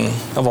just knowing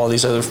of all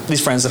these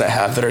friends that I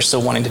have that are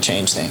still wanting to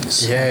change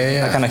things.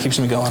 Yeah. That kind of keeps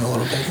me going a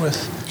little bit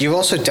with. You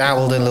also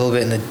dabbled in a little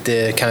bit in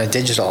the kind of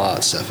digital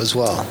art stuff as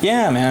well.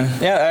 Yeah,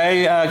 man.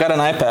 Yeah, I got an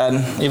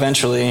iPad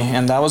eventually,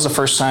 and that was the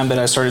first time that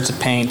I started to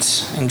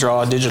paint and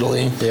draw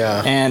digitally.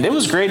 Yeah. And it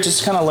was great just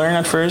to kind of learn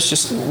at first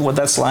just what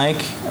that's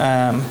like.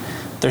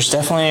 There's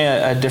definitely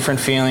a different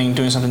feeling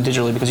doing something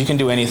digitally because you can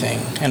do anything,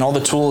 and all the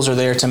tools are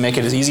there to make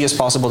it as easy as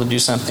possible to do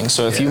something.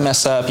 So if you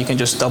mess up, you can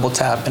just double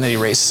tap and it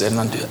erases it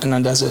and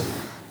undoes it.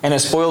 And it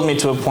spoiled me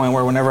to a point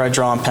where whenever I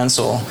draw in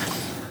pencil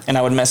and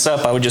I would mess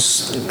up, I would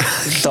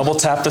just double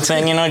tap the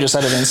thing, you know, just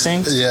out of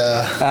instinct.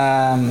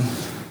 Yeah.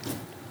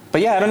 But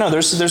yeah, I don't know.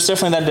 There's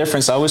definitely that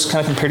difference. I always kind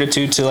of compared it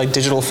to like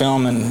digital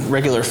film and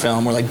regular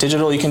film, where like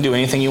digital you can do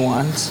anything you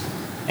want.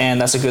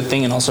 And that's a good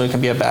thing, and also it can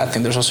be a bad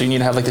thing. There's also, you need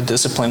to have like the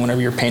discipline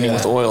whenever you're painting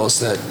with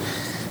oils that,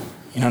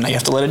 you know, now you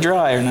have to let it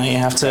dry, or now you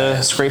have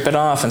to scrape it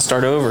off and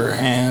start over.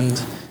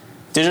 And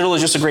digital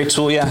is just a great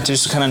tool, to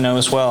just kind of know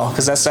as well,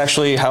 because that's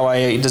actually how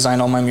I design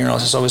all my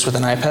murals. It's always with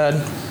an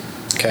iPad.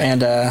 Okay.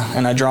 And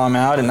I draw them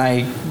out, and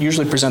I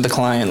usually present the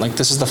client like,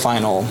 this is the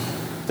final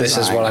This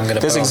is what I'm going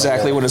to. This is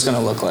exactly what it's going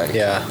to look like.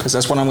 Yeah. Because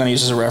that's what I'm going to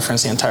use as a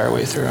reference the entire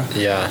way through.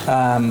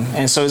 Yeah.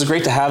 And so it's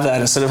great to have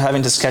that instead of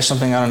having to sketch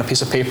something out on a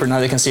piece of paper. Now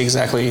they can see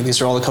exactly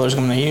these are all the colors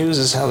I'm going to use.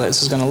 This is how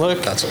this is going to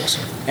look. That's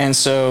awesome. And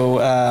so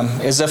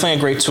it's definitely a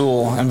great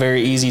tool and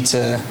very easy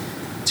to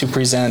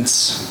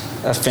present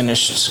a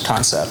finished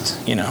concept,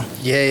 you know.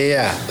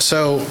 Yeah.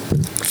 So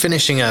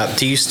finishing up,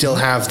 do you still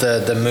have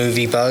the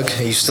movie bug?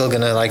 Are you still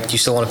gonna do you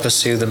still want to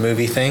pursue the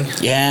movie thing?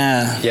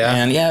 Yeah.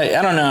 And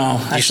I don't know.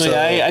 Actually,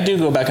 I do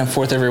go back and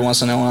forth every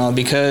once in a while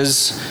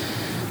because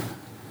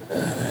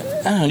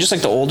I don't know, just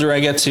like the older I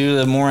get to,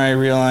 the more I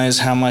realize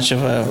how much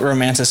of a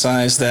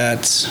romanticized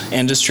that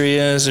industry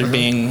is, or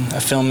being a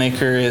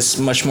filmmaker is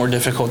much more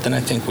difficult than I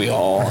think we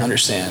all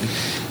understand.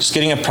 Just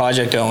getting a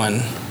project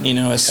going, you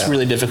know, it's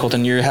really difficult,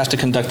 and you have to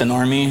conduct an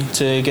army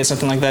to get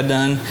something like that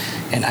done.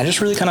 And I just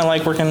really kind of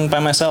like working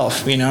by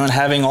myself, you know, and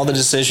having all the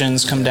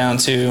decisions come down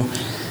to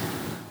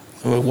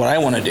what I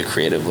want to do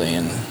creatively,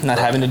 and not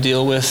having to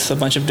deal with a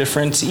bunch of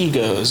different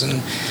egos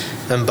and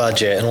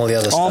budget and all the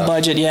other stuff. All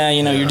budget,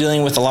 you're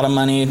dealing with a lot of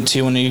money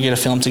too when you get a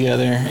film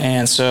together.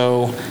 And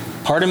so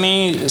part of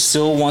me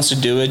still wants to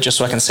do it just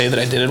so I can say that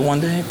I did it one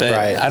day, but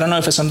I don't know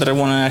if it's something that I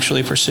want to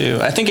actually pursue.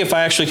 I think if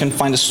I actually can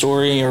find a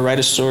story or write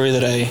a story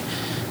that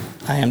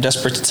I am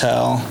desperate to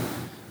tell,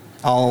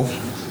 I'll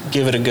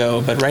give it a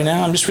go. But right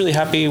now I'm just really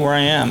happy where I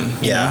am.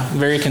 You know,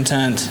 very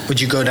content. Would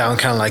you go down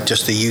kind of like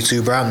just the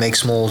YouTube route, make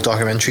small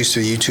documentaries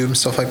through YouTube and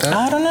stuff like that?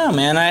 I don't know,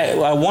 man.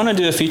 I want to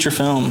do a feature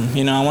film.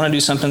 You know, I want to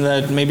do something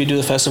that maybe do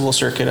the festival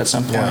circuit at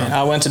some point.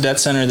 I went to Death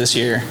Center this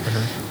year,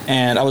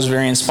 and I was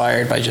very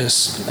inspired by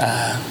just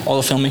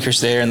all the filmmakers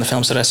there and the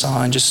films that I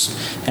saw, and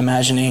just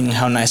imagining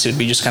how nice it would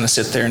be just kind of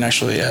sit there and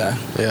actually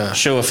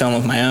show a film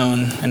of my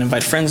own and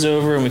invite friends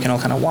over, and we can all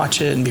kind of watch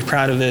it and be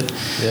proud of it.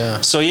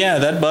 So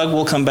that bug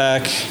will come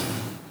back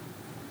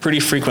pretty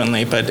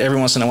frequently, but every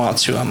once in a while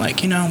too, I'm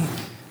like, you know,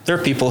 there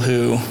are people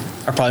who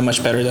are probably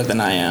much better than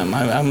I am.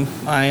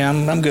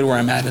 I'm good where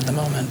I'm at the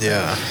moment.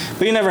 Yeah.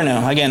 But you never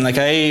know. Again, like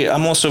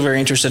I'm also very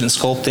interested in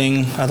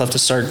sculpting. I'd love to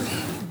start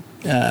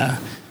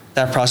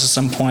that process at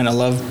some point. I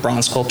love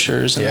bronze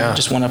sculptures, and I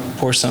just want to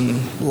pour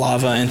some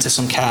lava into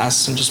some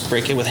casts and just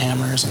break it with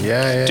hammers. And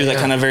do that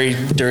kind of very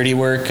dirty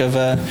work of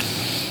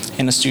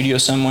in a studio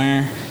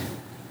somewhere.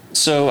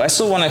 So I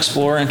still want to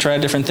explore and try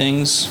different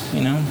things.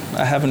 You know,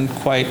 I haven't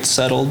quite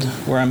settled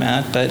where I'm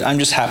at, but I'm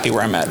just happy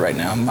where I'm at right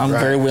now. I'm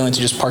very willing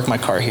to just park my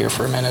car here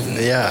for a minute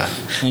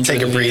and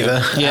take a breather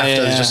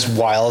after the just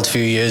wild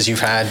few years you've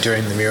had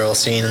during the mural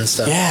scene and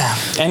stuff.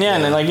 And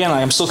again,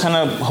 I'm still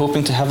kind of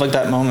hoping to have like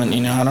that moment.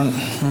 You know, I don't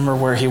remember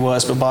where he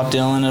was, but Bob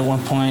Dylan at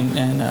one point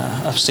in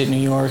upstate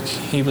New York,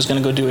 he was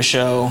going to go do a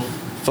show,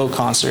 folk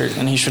concert,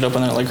 and he showed up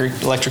on an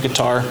electric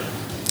guitar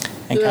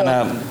and kind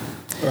of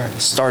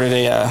started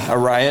a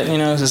riot, you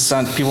know,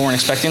 people weren't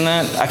expecting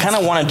that. I kind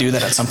of want to do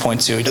that at some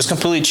point too. Just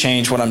completely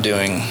change what I'm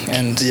doing.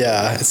 And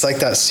it's like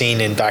that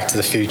scene in Back to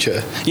the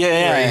Future. Like,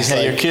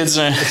 your kids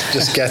are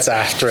just gets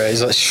after it.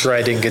 He's like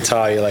shredding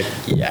guitar. You're like,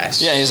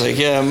 yes. Yeah, he's like,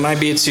 it might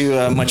be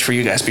too much for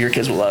you guys, but your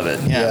kids will love it.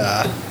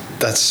 Yeah.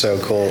 That's so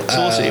cool. So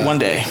we'll see, one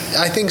day.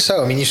 I think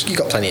so. I mean, you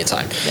got plenty of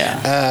time.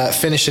 Yeah.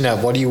 Finishing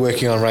up, what are you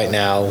working on right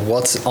now?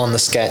 What's on the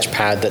sketch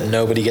pad that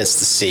nobody gets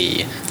to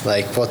see?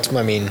 Like, other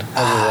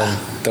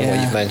than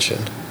what you've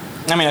mentioned?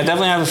 I mean, I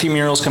definitely have a few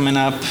murals coming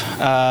up.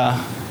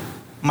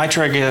 Might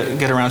try to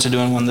get around to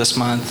doing one this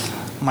month.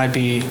 Might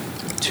be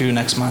 2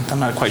 next month. I'm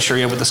not quite sure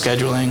yet with the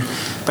scheduling.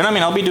 But I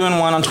mean, I'll be doing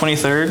one on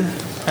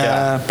 23rd.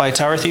 By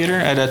Tower Theater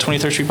at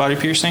 23rd Street Body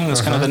Piercing.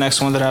 That's kind of the next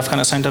one that I've kind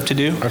of signed up to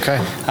do.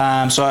 Okay.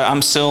 So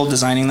I'm still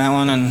designing that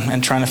one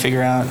and trying to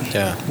figure out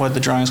what the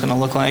drawing is going to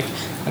look like.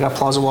 I got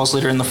Plaza Walls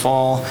later in the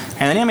fall.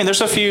 And then,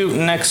 there's a few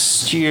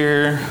next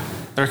year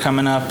that are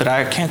coming up that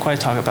I can't quite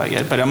talk about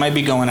yet, but I might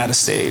be going out of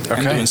state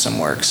and doing some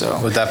work.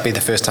 So would that be the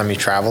first time you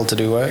traveled to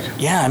do work?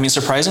 Yeah, I mean,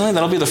 surprisingly,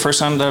 that'll be the first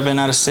time that I've been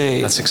out of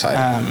state. That's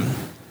exciting.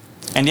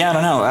 And I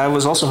don't know. I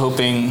was also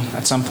hoping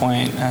at some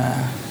point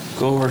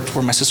go over to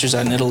where my sister's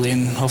at in Italy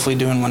and hopefully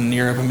doing one in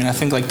Europe. I mean, I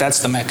think like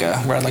that's the Mecca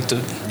where I'd like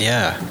to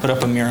put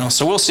up a mural.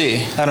 So we'll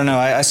see. I don't know.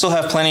 I still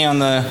have plenty on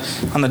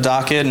the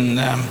docket, and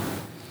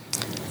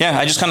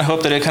I just kind of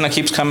hope that it kind of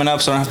keeps coming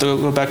up so I don't have to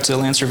go back to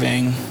land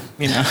surveying.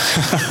 You know.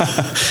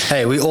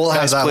 Hey, we all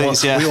have that one.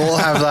 We all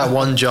have that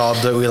one job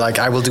that we like.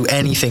 I will do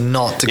anything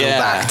not to go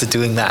back to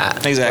doing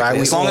that. Exactly.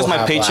 Right? As long as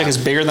my paycheck is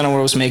bigger than what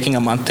I was making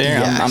a month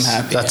there, I'm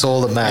happy. That's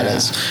all that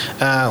matters.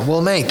 Well,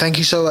 mate, thank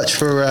you so much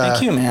for.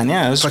 Thank you, man.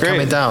 Yeah, it was for great.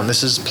 coming down.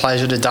 This is a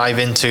pleasure to dive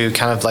into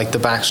kind of like the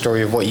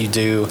backstory of what you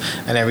do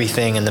and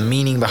everything, and the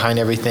meaning behind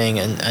everything,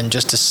 and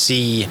just to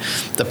see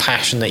the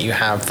passion that you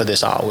have for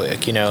this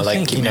artwork. You know,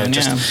 like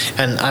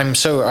and I'm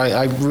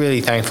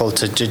really thankful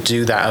to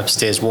do that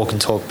upstairs walk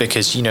and talk, because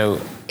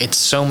it's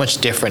so much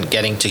different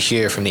getting to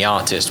hear from the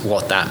artist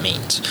what that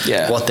means,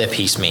 what their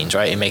piece means,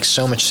 right? It makes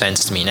so much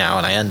sense to me now,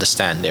 and I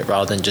understand it,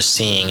 rather than just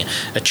seeing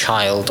a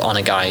child on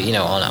a guy,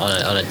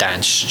 on a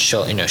dad's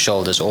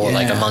shoulders, or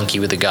like a monkey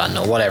with a gun,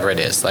 or whatever it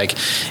is. Like,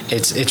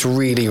 it's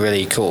really,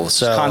 really cool.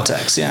 So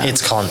context,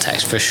 it's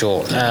context for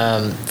sure.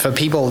 For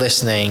people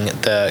listening,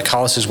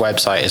 Carlos's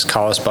website is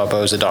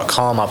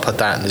carlosbarbosa.com. I'll put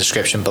that in the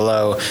description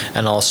below,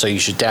 and also you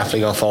should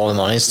definitely go follow him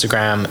on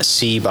Instagram,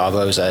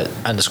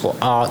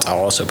 cbarbosa_art. I'll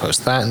also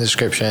post that in the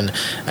description.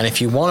 And if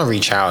you want to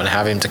reach out and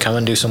have him to come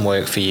and do some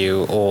work for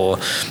you, or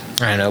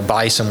I don't know,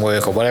 buy some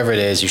work or whatever it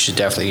is, you should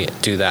definitely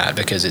do that,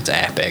 because it's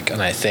epic.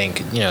 And I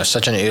think,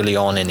 such an early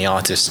on in the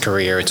artist's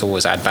career, it's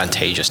always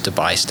advantageous to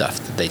buy stuff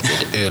that they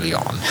did early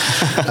on.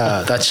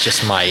 That's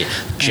just my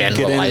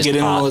generalized get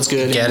in while it's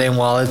good. Get in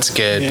while it's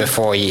good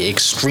before he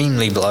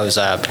extremely blows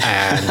up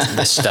and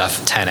the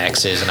stuff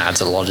 10x's and adds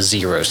a lot of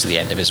zeros to the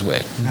end of his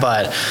work.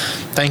 But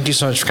thank you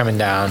so much for coming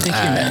down. Thank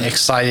you, man.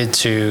 Excited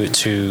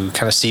to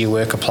kind of see you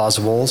work at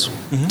Plaza Walls.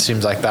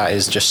 Seems like that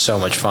is just so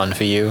much fun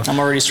for you. I'm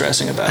already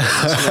stressing about it.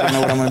 So I don't know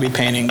what I'm going to be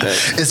painting. But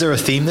is there a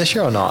theme this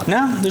year or not?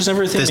 No, there's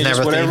never a theme. There's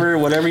never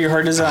whatever your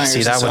heart desires.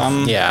 See, that so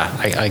I'm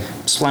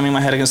slamming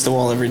my head against the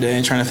wall every day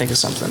and trying to think of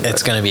something.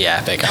 It's going to be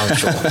epic, I'm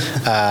sure.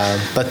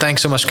 But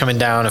thanks so much for coming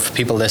down. And for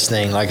people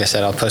listening, like I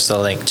said, I'll post a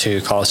link to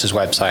Carlos's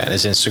website and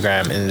his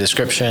Instagram in the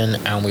description,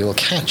 and we will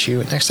catch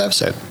you next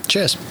episode.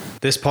 Cheers.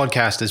 This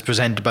podcast is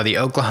presented by the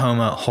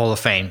Oklahoma Hall of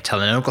Fame,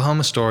 telling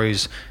Oklahoma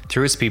stories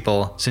through its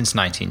people since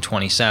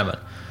 1927.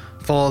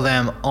 Follow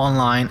them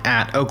online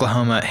at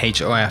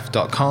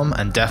oklahomahof.com,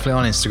 and definitely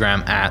on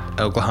Instagram at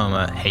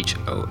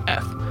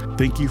oklahomahof.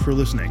 Thank you for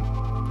listening.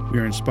 We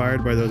are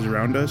inspired by those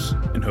around us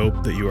and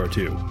hope that you are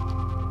too.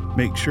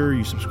 Make sure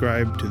you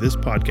subscribe to this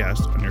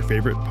podcast on your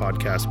favorite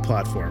podcast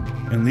platform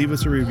and leave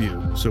us a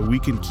review so we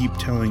can keep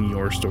telling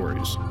your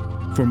stories.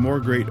 For more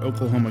great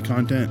Oklahoma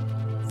content,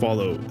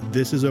 follow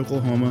This Is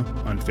Oklahoma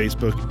on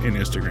Facebook and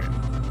Instagram.